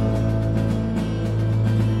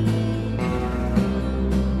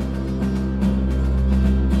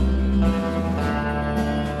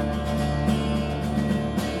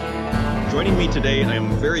 Joining me today, I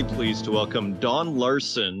am very pleased to welcome Don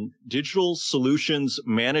Larsen, Digital Solutions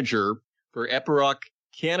Manager for Epiroc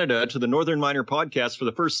Canada, to the Northern Miner Podcast for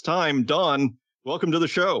the first time. Don, welcome to the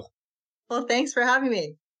show. Well, thanks for having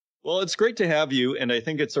me. Well, it's great to have you, and I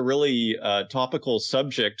think it's a really topical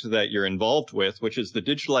subject that you're involved with, which is the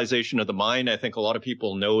digitalization of the mine. I think a lot of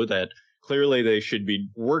people know that clearly they should be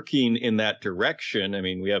working in that direction. I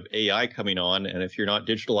mean, we have AI coming on, and if you're not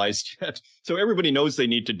digitalized yet, so everybody knows they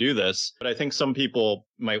need to do this. But I think some people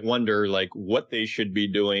might wonder, like, what they should be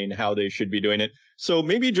doing, how they should be doing it. So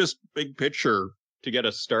maybe just big picture to get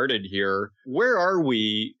us started here. Where are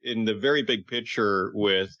we in the very big picture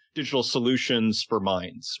with digital solutions for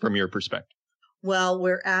mines from your perspective? Well,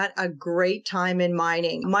 we're at a great time in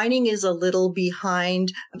mining. Mining is a little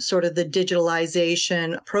behind sort of the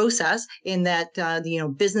digitalization process in that,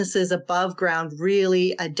 businesses above ground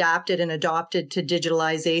really adapted and adopted to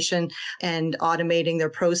digitalization and automating their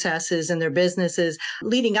processes and their businesses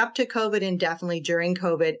leading up to COVID and definitely during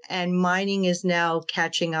COVID. And mining is now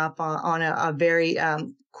catching up on a very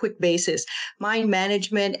quick basis. Mine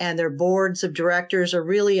management and their boards of directors are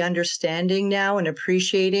really understanding now and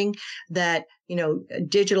appreciating that,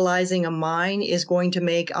 digitalizing a mine is going to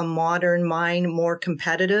make a modern mine more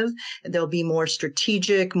competitive. They'll be more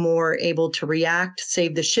strategic, more able to react,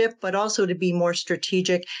 save the ship, but also to be more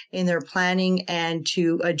strategic in their planning and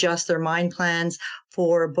to adjust their mine plans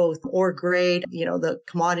for both ore grade, the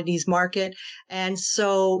commodities market. And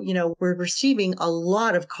so, we're receiving a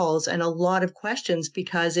lot of calls and a lot of questions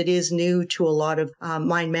because it is new to a lot of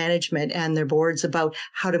mine management and their boards about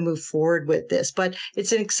how to move forward with this. But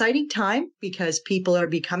it's an exciting time because people are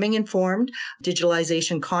becoming informed.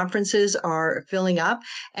 Digitalization conferences are filling up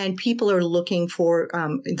and people are looking for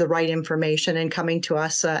the right information and coming to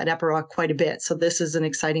us at Epiroc quite a bit. So this is an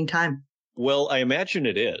exciting time. Well, I imagine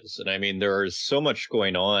it is. And I mean, there is so much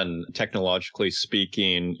going on technologically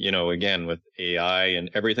speaking, again, with AI and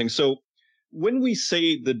everything. So when we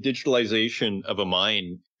say the digitalization of a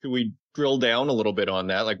mine, can we drill down a little bit on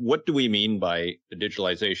that? Like, what do we mean by the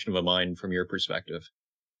digitalization of a mine from your perspective?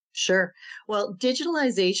 Sure. Well,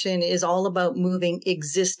 digitalization is all about moving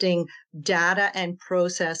existing data and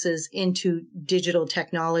processes into digital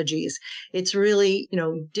technologies. It's really,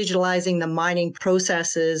 digitalizing the mining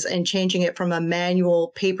processes and changing it from a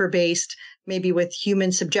manual, paper-based, maybe with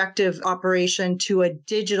human subjective operation to a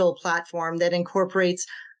digital platform that incorporates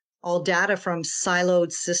all data from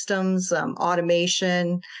siloed systems,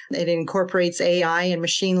 automation. It incorporates AI and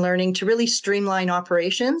machine learning to really streamline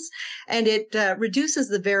operations. And it reduces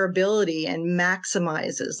the variability and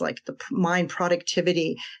maximizes like the mine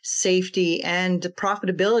productivity, safety, and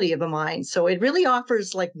profitability of a mine. So it really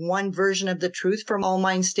offers like one version of the truth from all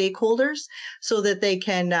mine stakeholders so that they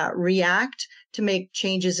can react to make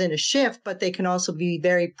changes in a shift, but they can also be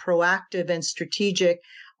very proactive and strategic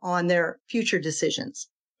on their future decisions.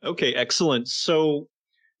 Okay, excellent. So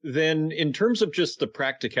then in terms of just the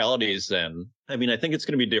practicalities then, I mean, I think it's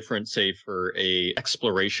going to be different, say, for a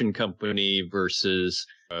exploration company versus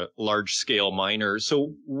a large scale miner.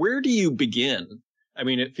 So where do you begin? I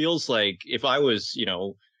mean, it feels like if I was,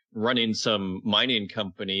 running some mining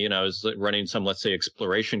company and I was running some, let's say,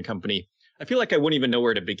 exploration company, I feel like I wouldn't even know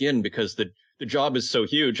where to begin because the job is so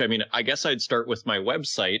huge. I mean, I guess I'd start with my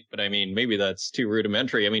website, but I mean, maybe that's too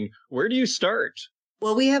rudimentary. I mean, where do you start?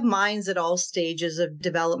 Well, we have mines at all stages of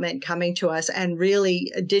development coming to us, and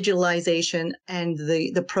really digitalization and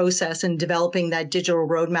the process and developing that digital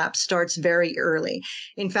roadmap starts very early.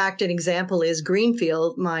 In fact, an example is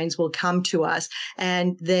greenfield mines will come to us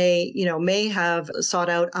and they, may have sought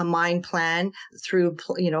out a mine plan through,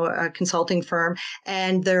 a consulting firm,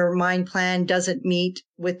 and their mine plan doesn't meet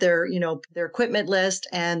with their equipment list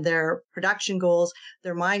and their production goals.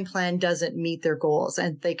 Their mine plan doesn't meet their goals,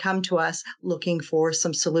 and they come to us looking for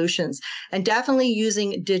some solutions. And definitely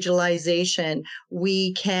using digitalization,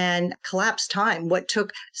 we can collapse time. What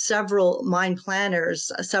took several mine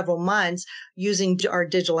planners several months, using our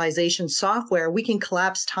digitalization software, we can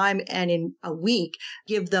collapse time and in a week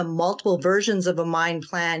give them multiple versions of a mine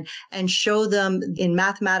plan and show them in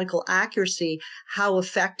mathematical accuracy how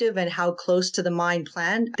effective and how close to the mine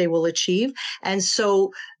plan they will achieve. And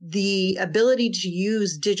so the ability to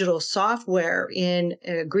use digital software in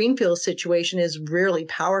a greenfield situation is really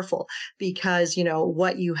powerful because,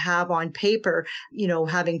 what you have on paper,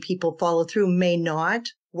 having people follow through may not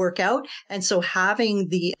work out. And so having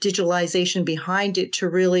the digitalization behind it to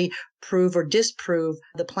really prove or disprove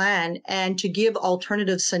the plan and to give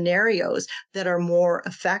alternative scenarios that are more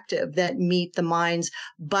effective, that meet the mine's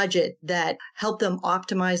budget, that help them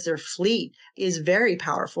optimize their fleet is very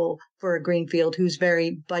powerful for a greenfield who's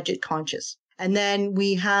very budget conscious. And then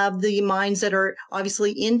we have the mines that are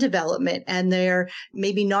obviously in development and they're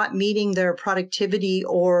maybe not meeting their productivity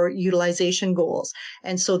or utilization goals.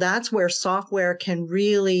 And so that's where software can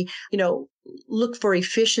really, look for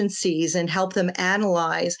efficiencies and help them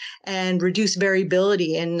analyze and reduce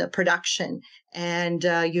variability in production and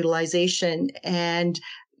utilization and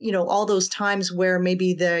all those times where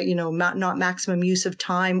maybe the, not maximum use of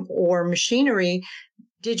time or machinery.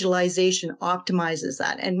 Digitalization optimizes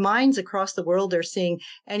that. And mines across the world are seeing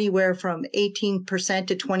anywhere from 18%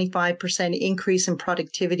 to 25% increase in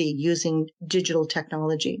productivity using digital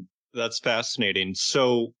technology. That's fascinating.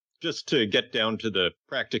 So just to get down to the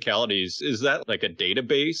practicalities, is that like a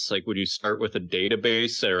database? Like, would you start with a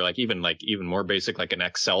database or even more basic, like an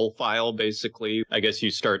Excel file, basically? I guess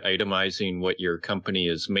you start itemizing what your company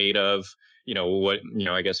is made of.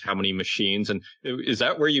 I guess how many machines, and is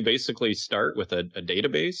that where you basically start with a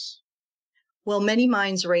database? Well, many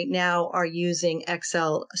mines right now are using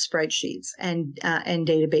Excel spreadsheets and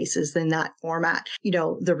databases in that format.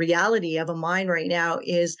 The reality of a mine right now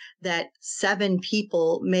is that 7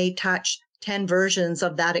 people may touch 10 versions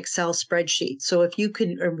of that Excel spreadsheet. So if you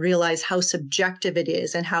could realize how subjective it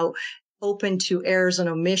is and how open to errors and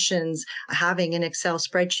omissions, having an Excel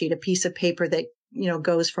spreadsheet, a piece of paper that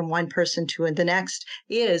goes from one person to the next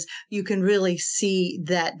is, you can really see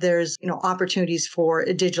that there's, opportunities for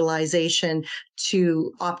digitalization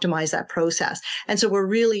to optimize that process. And so we're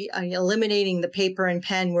really eliminating the paper and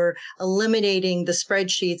pen. We're eliminating the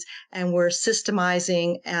spreadsheets and we're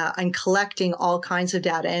systemizing and collecting all kinds of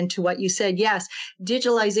data. And to what you said, yes,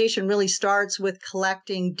 digitalization really starts with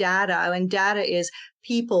collecting data, and data is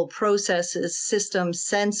people, processes, systems,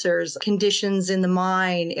 sensors, conditions in the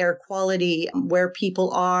mine, air quality, where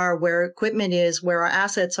people are, where equipment is, where our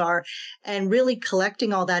assets are, and really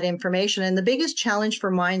collecting all that information. And the biggest challenge for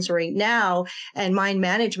mines right now and mine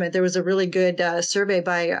management, there was a really good survey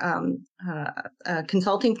by a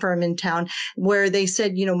consulting firm in town where they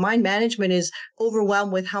said, mine management is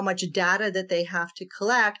overwhelmed with how much data that they have to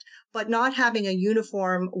collect, but not having a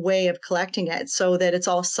uniform way of collecting it so that it's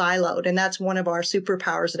all siloed. And that's one of our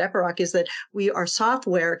superpowers at Epiroc, is that our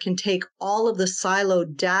software can take all of the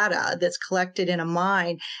siloed data that's collected in a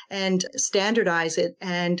mine and standardize it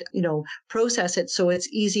and, process it so it's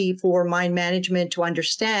easy for mine management to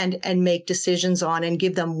understand and make decisions on and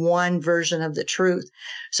give them one version of the truth.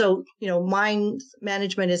 So, mine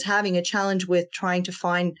management is having a challenge with trying to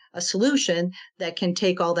find a solution that can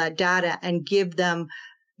take all that data and give them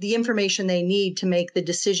the information they need to make the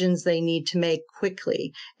decisions they need to make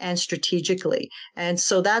quickly and strategically. And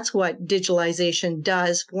so that's what digitalization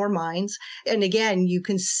does for mines. And again, you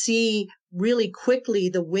can see really quickly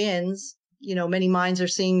the wins. Many mines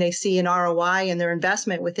they see an ROI in their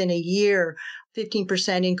investment within a year,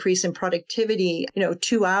 15% increase in productivity,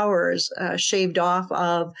 2 hours shaved off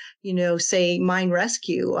of, say mine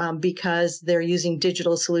rescue, because they're using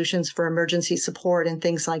digital solutions for emergency support and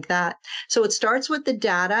things like that. So it starts with the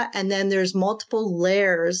data, and then there's multiple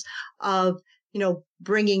layers of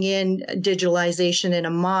bringing in digitalization in a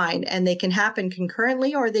mine, and they can happen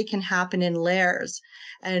concurrently or they can happen in layers.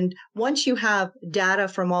 And once you have data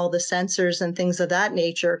from all the sensors and things of that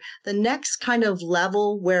nature, the next kind of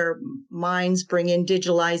level where mines bring in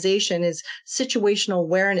digitalization is situational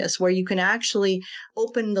awareness, where you can actually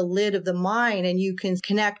open the lid of the mine and you can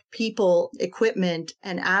connect people, equipment,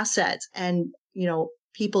 and assets. And,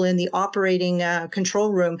 people in the operating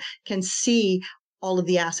control room can see all of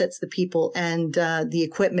the assets, the people, and the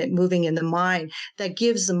equipment moving in the mine. That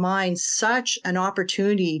gives the mine such an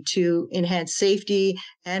opportunity to enhance safety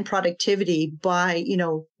and productivity by,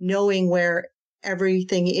 knowing where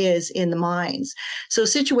everything is in the mines. So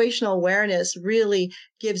situational awareness really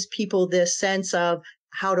gives people this sense of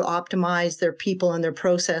how to optimize their people and their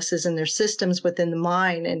processes and their systems within the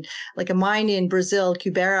mine. And like a mine in Brazil,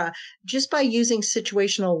 Cubera, just by using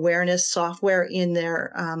situational awareness software in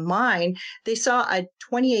their mine, they saw a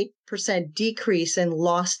 28% decrease in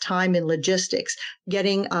lost time in logistics.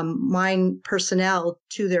 Getting mine personnel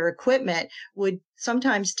to their equipment would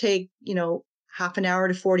sometimes take, half an hour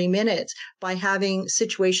to 40 minutes. By having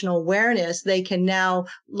situational awareness, they can now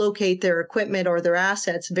locate their equipment or their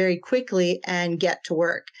assets very quickly and get to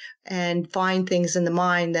work and find things in the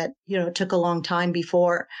mine that, took a long time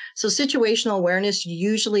before. So situational awareness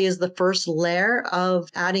usually is the first layer of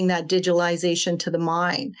adding that digitalization to the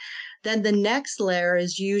mine. Then the next layer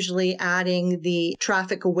is usually adding the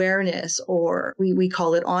traffic awareness, or we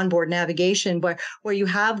call it onboard navigation, where you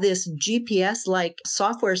have this GPS-like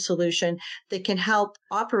software solution that can help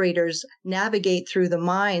operators navigate through the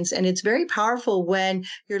mines. And it's very powerful when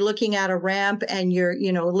you're looking at a ramp and you're,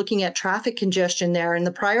 looking at traffic congestion there. And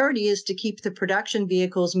the priority is to keep the production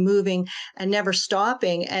vehicles moving and never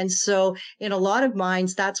stopping. And so in a lot of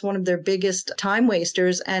mines, that's one of their biggest time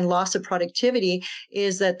wasters and loss of productivity,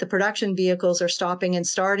 is that the production vehicles are stopping and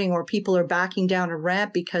starting, or people are backing down a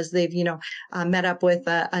ramp because they've, met up with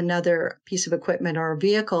another piece of equipment or a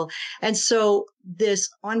vehicle. And so this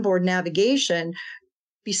onboard navigation,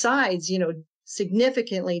 besides,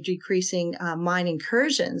 significantly decreasing mine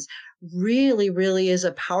incursions, really is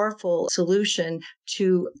a powerful solution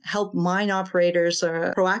to help mine operators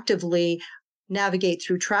proactively navigate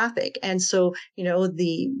through traffic. And so,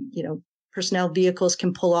 personnel vehicles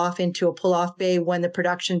can pull off into a pull-off bay when the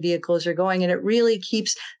production vehicles are going. And it really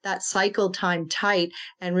keeps that cycle time tight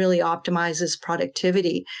and really optimizes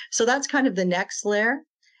productivity. So that's kind of the next layer.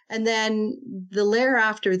 And then the layer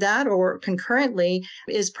after that, or concurrently,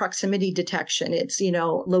 is proximity detection. It's,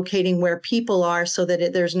 locating where people are so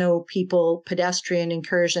that there's no pedestrian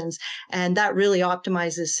incursions. And that really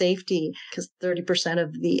optimizes safety, because 30%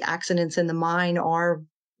 of the accidents in the mine are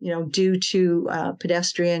due to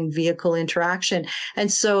pedestrian vehicle interaction.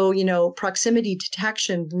 And so, proximity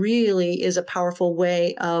detection really is a powerful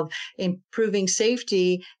way of improving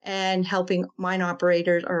safety and helping mine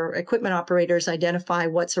operators or equipment operators identify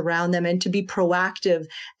what's around them and to be proactive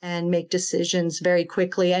and make decisions very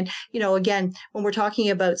quickly. And, again, when we're talking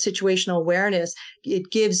about situational awareness, it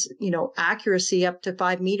gives, accuracy up to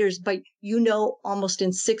 5 meters, but almost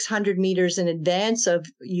in 600 meters in advance of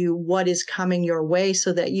you what is coming your way,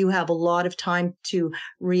 so that you have a lot of time to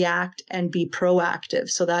react and be proactive.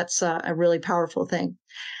 So that's a really powerful thing.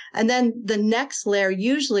 And then the next layer,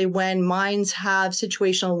 usually when mines have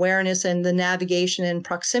situational awareness and the navigation and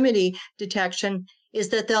proximity detection, is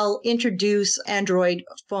that they'll introduce Android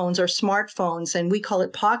phones or smartphones, and we call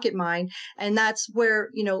it Pocket Mine. And that's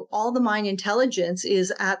where, all the mine intelligence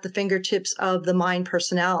is at the fingertips of the mine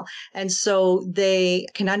personnel. And so they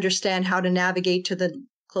can understand how to navigate to the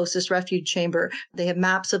closest refuge chamber. They have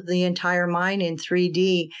maps of the entire mine in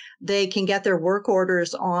 3D. They can get their work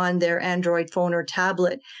orders on their Android phone or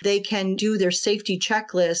tablet. They can do their safety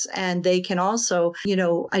checklists, and they can also,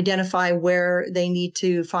 identify where they need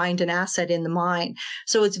to find an asset in the mine.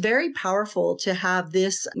 So it's very powerful to have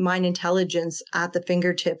this mine intelligence at the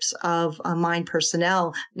fingertips of mine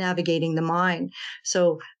personnel navigating the mine.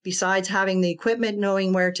 So besides having the equipment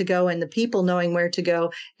knowing where to go and the people knowing where to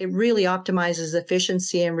go, it really optimizes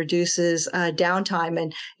efficiency and reduces downtime.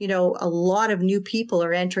 And, a lot of new people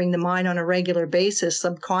are entering the mine on a regular basis,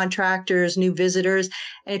 subcontractors, new visitors.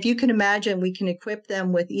 And if you can imagine, we can equip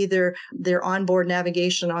them with either their onboard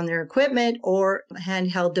navigation on their equipment or a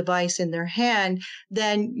handheld device in their hand,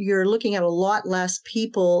 then you're looking at a lot less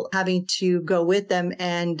people having to go with them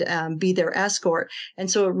and be their escort. And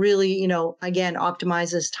so it really, again,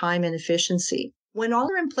 optimizes time and efficiency. When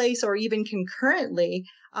all are in place or even concurrently,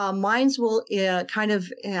 mines will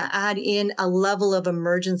add in a level of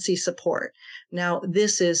emergency support. Now,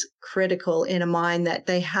 this is critical in a mine that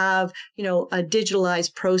they have, a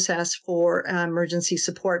digitalized process for emergency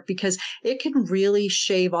support, because it can really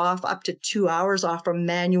shave off up to 2 hours off from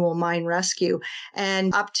manual mine rescue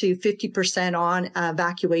and up to 50% on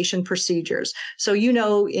evacuation procedures. So,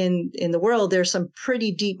 in the world, there's some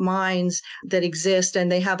pretty deep mines that exist, and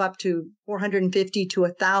they have up to 450 to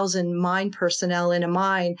 1,000 mine personnel in a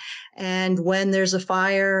mine. And when there's a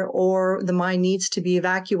fire or the mine needs to be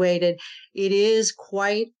evacuated, it is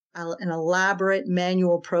quite an elaborate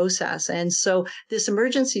manual process. And so this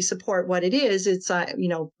emergency support, what it is, it's,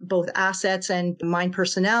 both assets and mine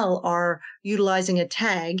personnel are utilizing a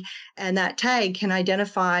tag, and that tag can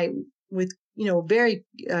identify with very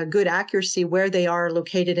good accuracy where they are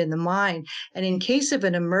located in the mine. And in case of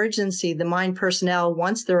an emergency, the mine personnel,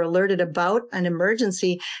 once they're alerted about an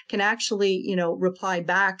emergency, can actually, reply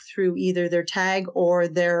back through either their tag or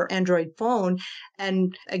their Android phone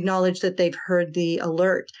and acknowledge that they've heard the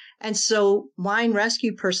alert. And so mine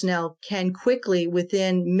rescue personnel can quickly,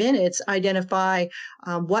 within minutes, identify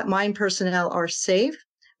what mine personnel are safe,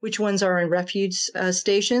 which ones are in refuge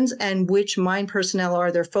stations, and which mine personnel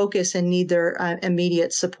are their focus and need their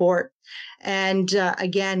immediate support. And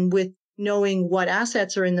again, with knowing what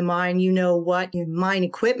assets are in the mine, what mine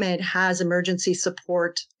equipment has emergency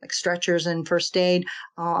support, like stretchers and first aid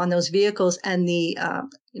on those vehicles, and the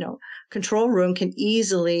control room can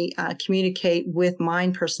easily communicate with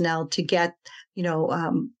mine personnel to get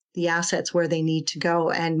the assets where they need to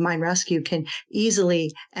go. And mine rescue can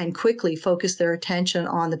easily and quickly focus their attention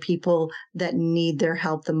on the people that need their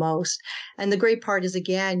help the most. And the great part is,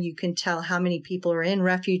 again, you can tell how many people are in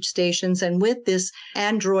refuge stations. And with this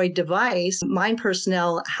Android device, mine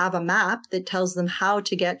personnel have a map that tells them how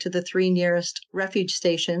to get to the 3 nearest refuge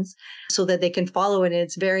stations so that they can follow it. And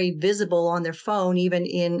it's very visible on their phone, even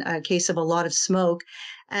in a case of a lot of smoke.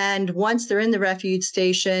 And once they're in the refuge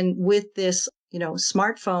station with this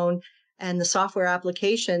smartphone and the software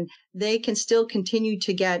application, they can still continue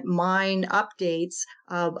to get mine updates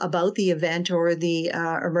about the event or the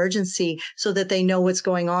emergency, so that they know what's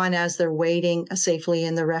going on as they're waiting safely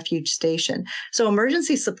in the refuge station. So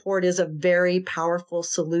emergency support is a very powerful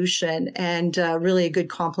solution and really a good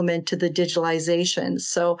complement to the digitalization.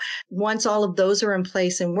 So once all of those are in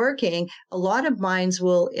place and working, a lot of mines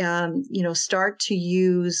will, start to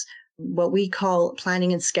use what we call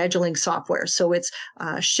planning and scheduling software. So it's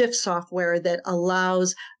shift software that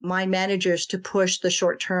allows mine managers to push the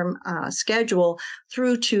short-term schedule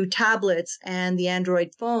through to tablets and the Android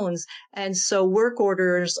phones. And so work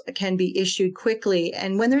orders can be issued quickly.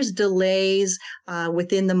 And when there's delays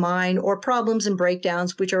within the mine or problems and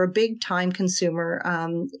breakdowns, which are a big time consumer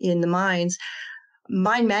in the mines,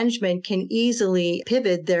 mine management can easily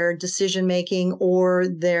pivot their decision-making or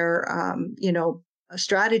their,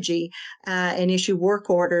 strategy and issue work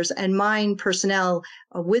orders, and mine personnel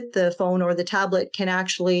with the phone or the tablet can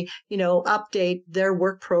actually, update their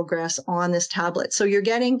work progress on this tablet. So you're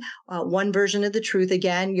getting one version of the truth.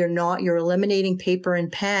 Again, you're eliminating paper and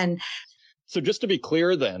pen. So just to be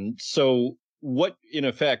clear then, so what in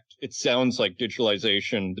effect, it sounds like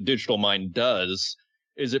digitalization, the digital mine does,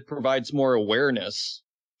 is it provides more awareness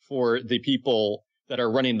for the people that are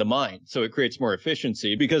running the mine. So it creates more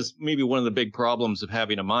efficiency, because maybe one of the big problems of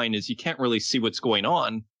having a mine is you can't really see what's going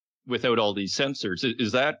on without all these sensors.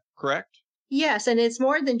 Is that correct? Yes, and it's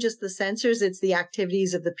more than just the sensors, it's the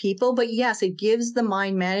activities of the people. But yes, it gives the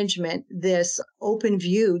mine management this open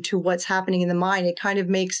view to what's happening in the mine. It kind of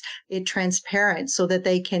makes it transparent so that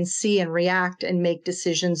they can see and react and make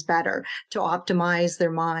decisions better to optimize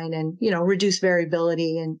their mine and, reduce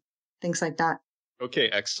variability and things like that. Okay,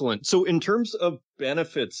 excellent. So in terms of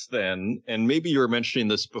benefits then, and maybe you were mentioning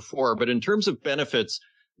this before, but in terms of benefits,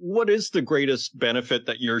 What is the greatest benefit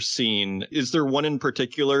that you're seeing? Is there one in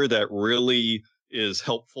particular that really is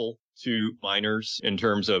helpful to miners in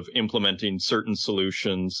terms of implementing certain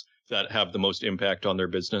solutions that have the most impact on their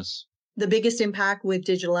business? The biggest impact with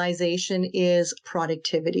digitalization is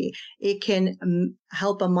productivity. It can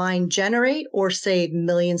help a mine generate or save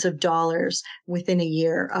millions of dollars within a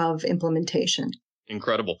year of implementation.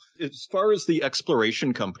 Incredible. As far as the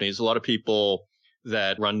exploration companies, a lot of people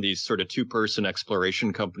that run these sort of two-person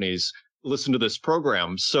exploration companies listen to this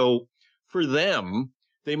program. So for them,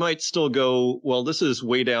 they might still go, well, this is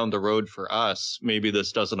way down the road for us. Maybe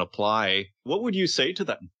this doesn't apply. What would you say to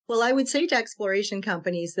them? Well, I would say to exploration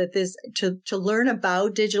companies that to learn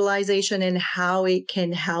about digitalization and how it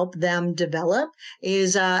can help them develop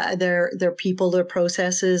is their people, their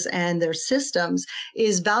processes, and their systems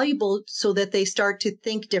is valuable so that they start to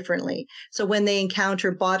think differently. So when they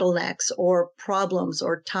encounter bottlenecks or problems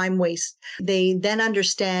or time waste, they then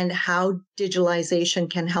understand how digitalization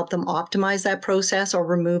can help them optimize that process or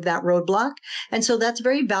remove that roadblock. And so that's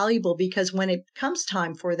very valuable because when it comes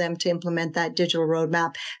time for them to implement that digital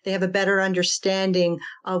roadmap, they have a better understanding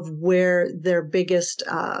of where their biggest,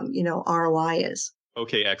 ROI is.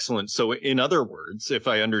 Okay, excellent. So in other words, if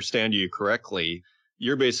I understand you correctly,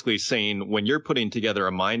 you're basically saying when you're putting together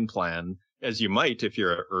a mine plan, as you might if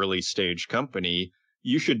you're an early stage company,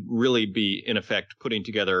 you should really be, in effect, putting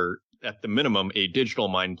together, at the minimum, a digital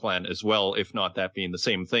mine plan as well, if not that being the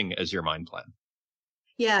same thing as your mine plan.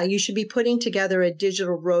 Yeah, you should be putting together a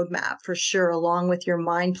digital roadmap for sure, along with your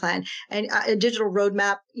mine plan. And a digital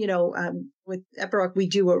roadmap, with Epiroc, we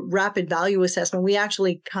do a rapid value assessment. We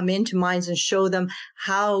actually come into mines and show them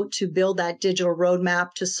how to build that digital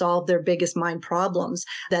roadmap to solve their biggest mine problems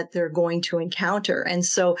that they're going to encounter. And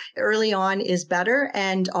so early on is better.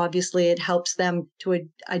 And obviously it helps them to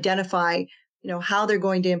identify how they're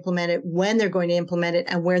going to implement it, when they're going to implement it,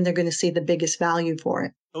 and when they're going to see the biggest value for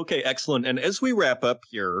it. Okay, excellent. And as we wrap up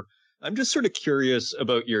here, I'm just sort of curious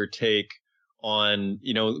about your take on,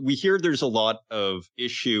 we hear there's a lot of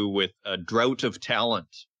issue with a drought of talent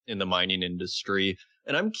in the mining industry.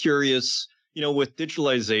 And I'm curious, with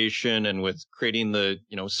digitalization and with creating the,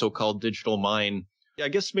 so-called digital mine, I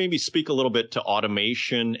guess maybe speak a little bit to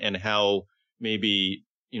automation and how maybe,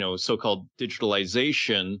 so-called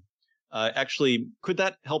digitalization actually, could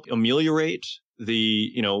that help ameliorate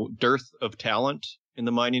the, dearth of talent in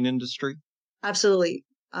the mining industry? Absolutely.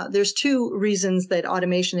 There's two reasons that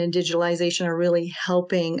automation and digitalization are really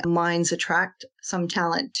helping mines attract some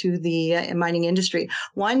talent to the mining industry.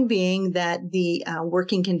 One being that the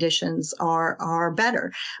working conditions are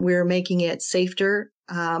better. We're making it safer,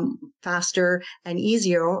 faster, and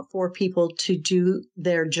easier for people to do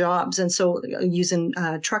their jobs. And so using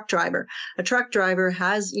a truck driver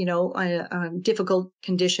has, difficult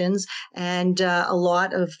conditions and a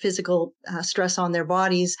lot of physical stress on their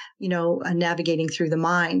bodies, navigating through the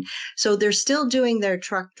mine. So they're still doing their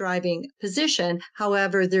truck driving position.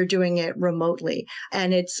 However, they're doing it remotely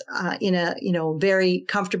and it's in a, very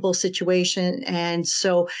comfortable situation. And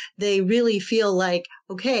so they really feel like,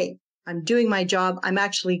 okay, I'm doing my job. I'm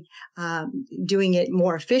actually doing it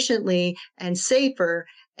more efficiently and safer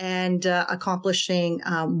and accomplishing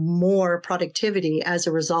more productivity as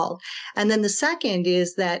a result. And then the second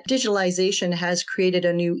is that digitalization has created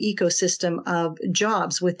a new ecosystem of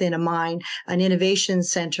jobs within a mine, an innovation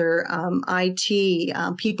center,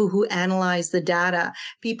 IT, people who analyze the data,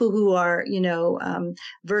 people who are,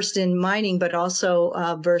 versed in mining, but also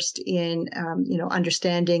versed in,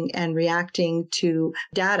 understanding and reacting to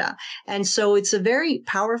data. And so it's a very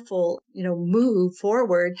powerful, move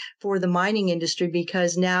forward for the mining industry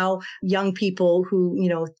because now young people who,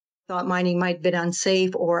 thought mining might have been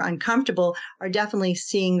unsafe or uncomfortable are definitely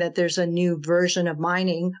seeing that there's a new version of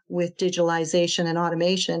mining with digitalization and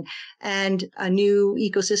automation and a new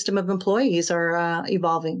ecosystem of employees are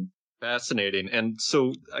evolving. Fascinating. And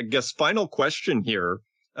so I guess final question here,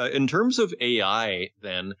 in terms of AI,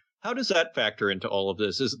 then, how does that factor into all of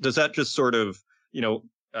this? Does that just sort of,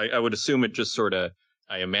 I would assume it just sort of,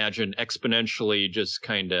 I imagine, exponentially just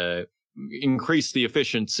kind of increase the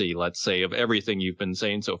efficiency, let's say, of everything you've been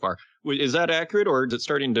saying so far. Is that accurate, or is it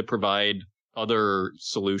starting to provide other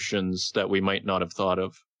solutions that we might not have thought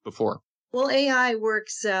of before? Well, AI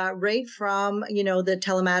works right from, the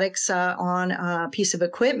telematics on a piece of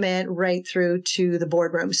equipment right through to the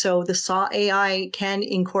boardroom. So the SAW AI can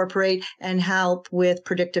incorporate and help with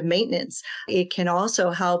predictive maintenance. It can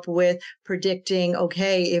also help with predicting,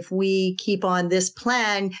 okay, if we keep on this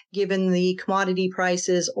plan, given the commodity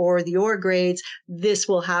prices or the ore grades, this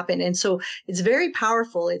will happen. And so it's very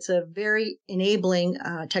powerful. It's a very enabling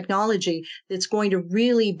technology that's going to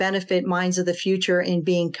really benefit mines of the future in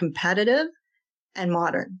being competitive and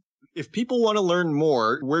modern. If people want to learn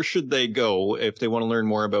more, where should they go if they want to learn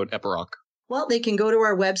more about Epiroc? Well, they can go to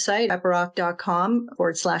our website,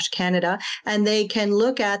 epiroc.com/Canada, and they can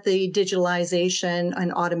look at the digitalization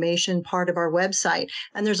and automation part of our website.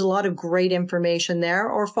 And there's a lot of great information there,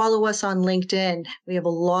 or follow us on LinkedIn. We have a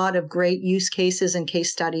lot of great use cases and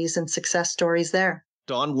case studies and success stories there.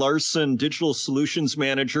 Dawn Larsen, Digital Solutions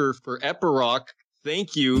Manager for Epiroc,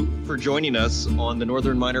 thank you for joining us on the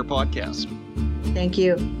Northern Miner Podcast. Thank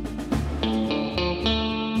you.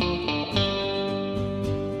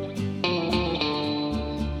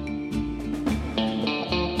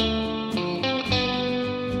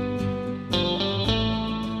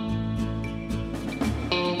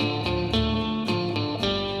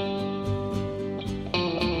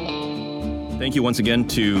 Thank you once again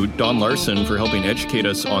to Dawn Larsen for helping educate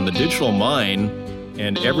us on the digital mine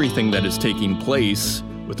and everything that is taking place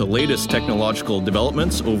with the latest technological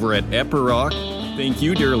developments over at Epiroc. Thank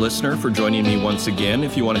you, dear listener, for joining me once again.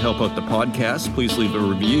 If you want to help out the podcast, please leave a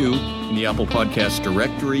review in the Apple Podcast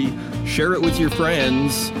directory, share it with your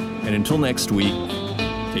friends, and until next week,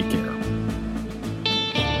 take care.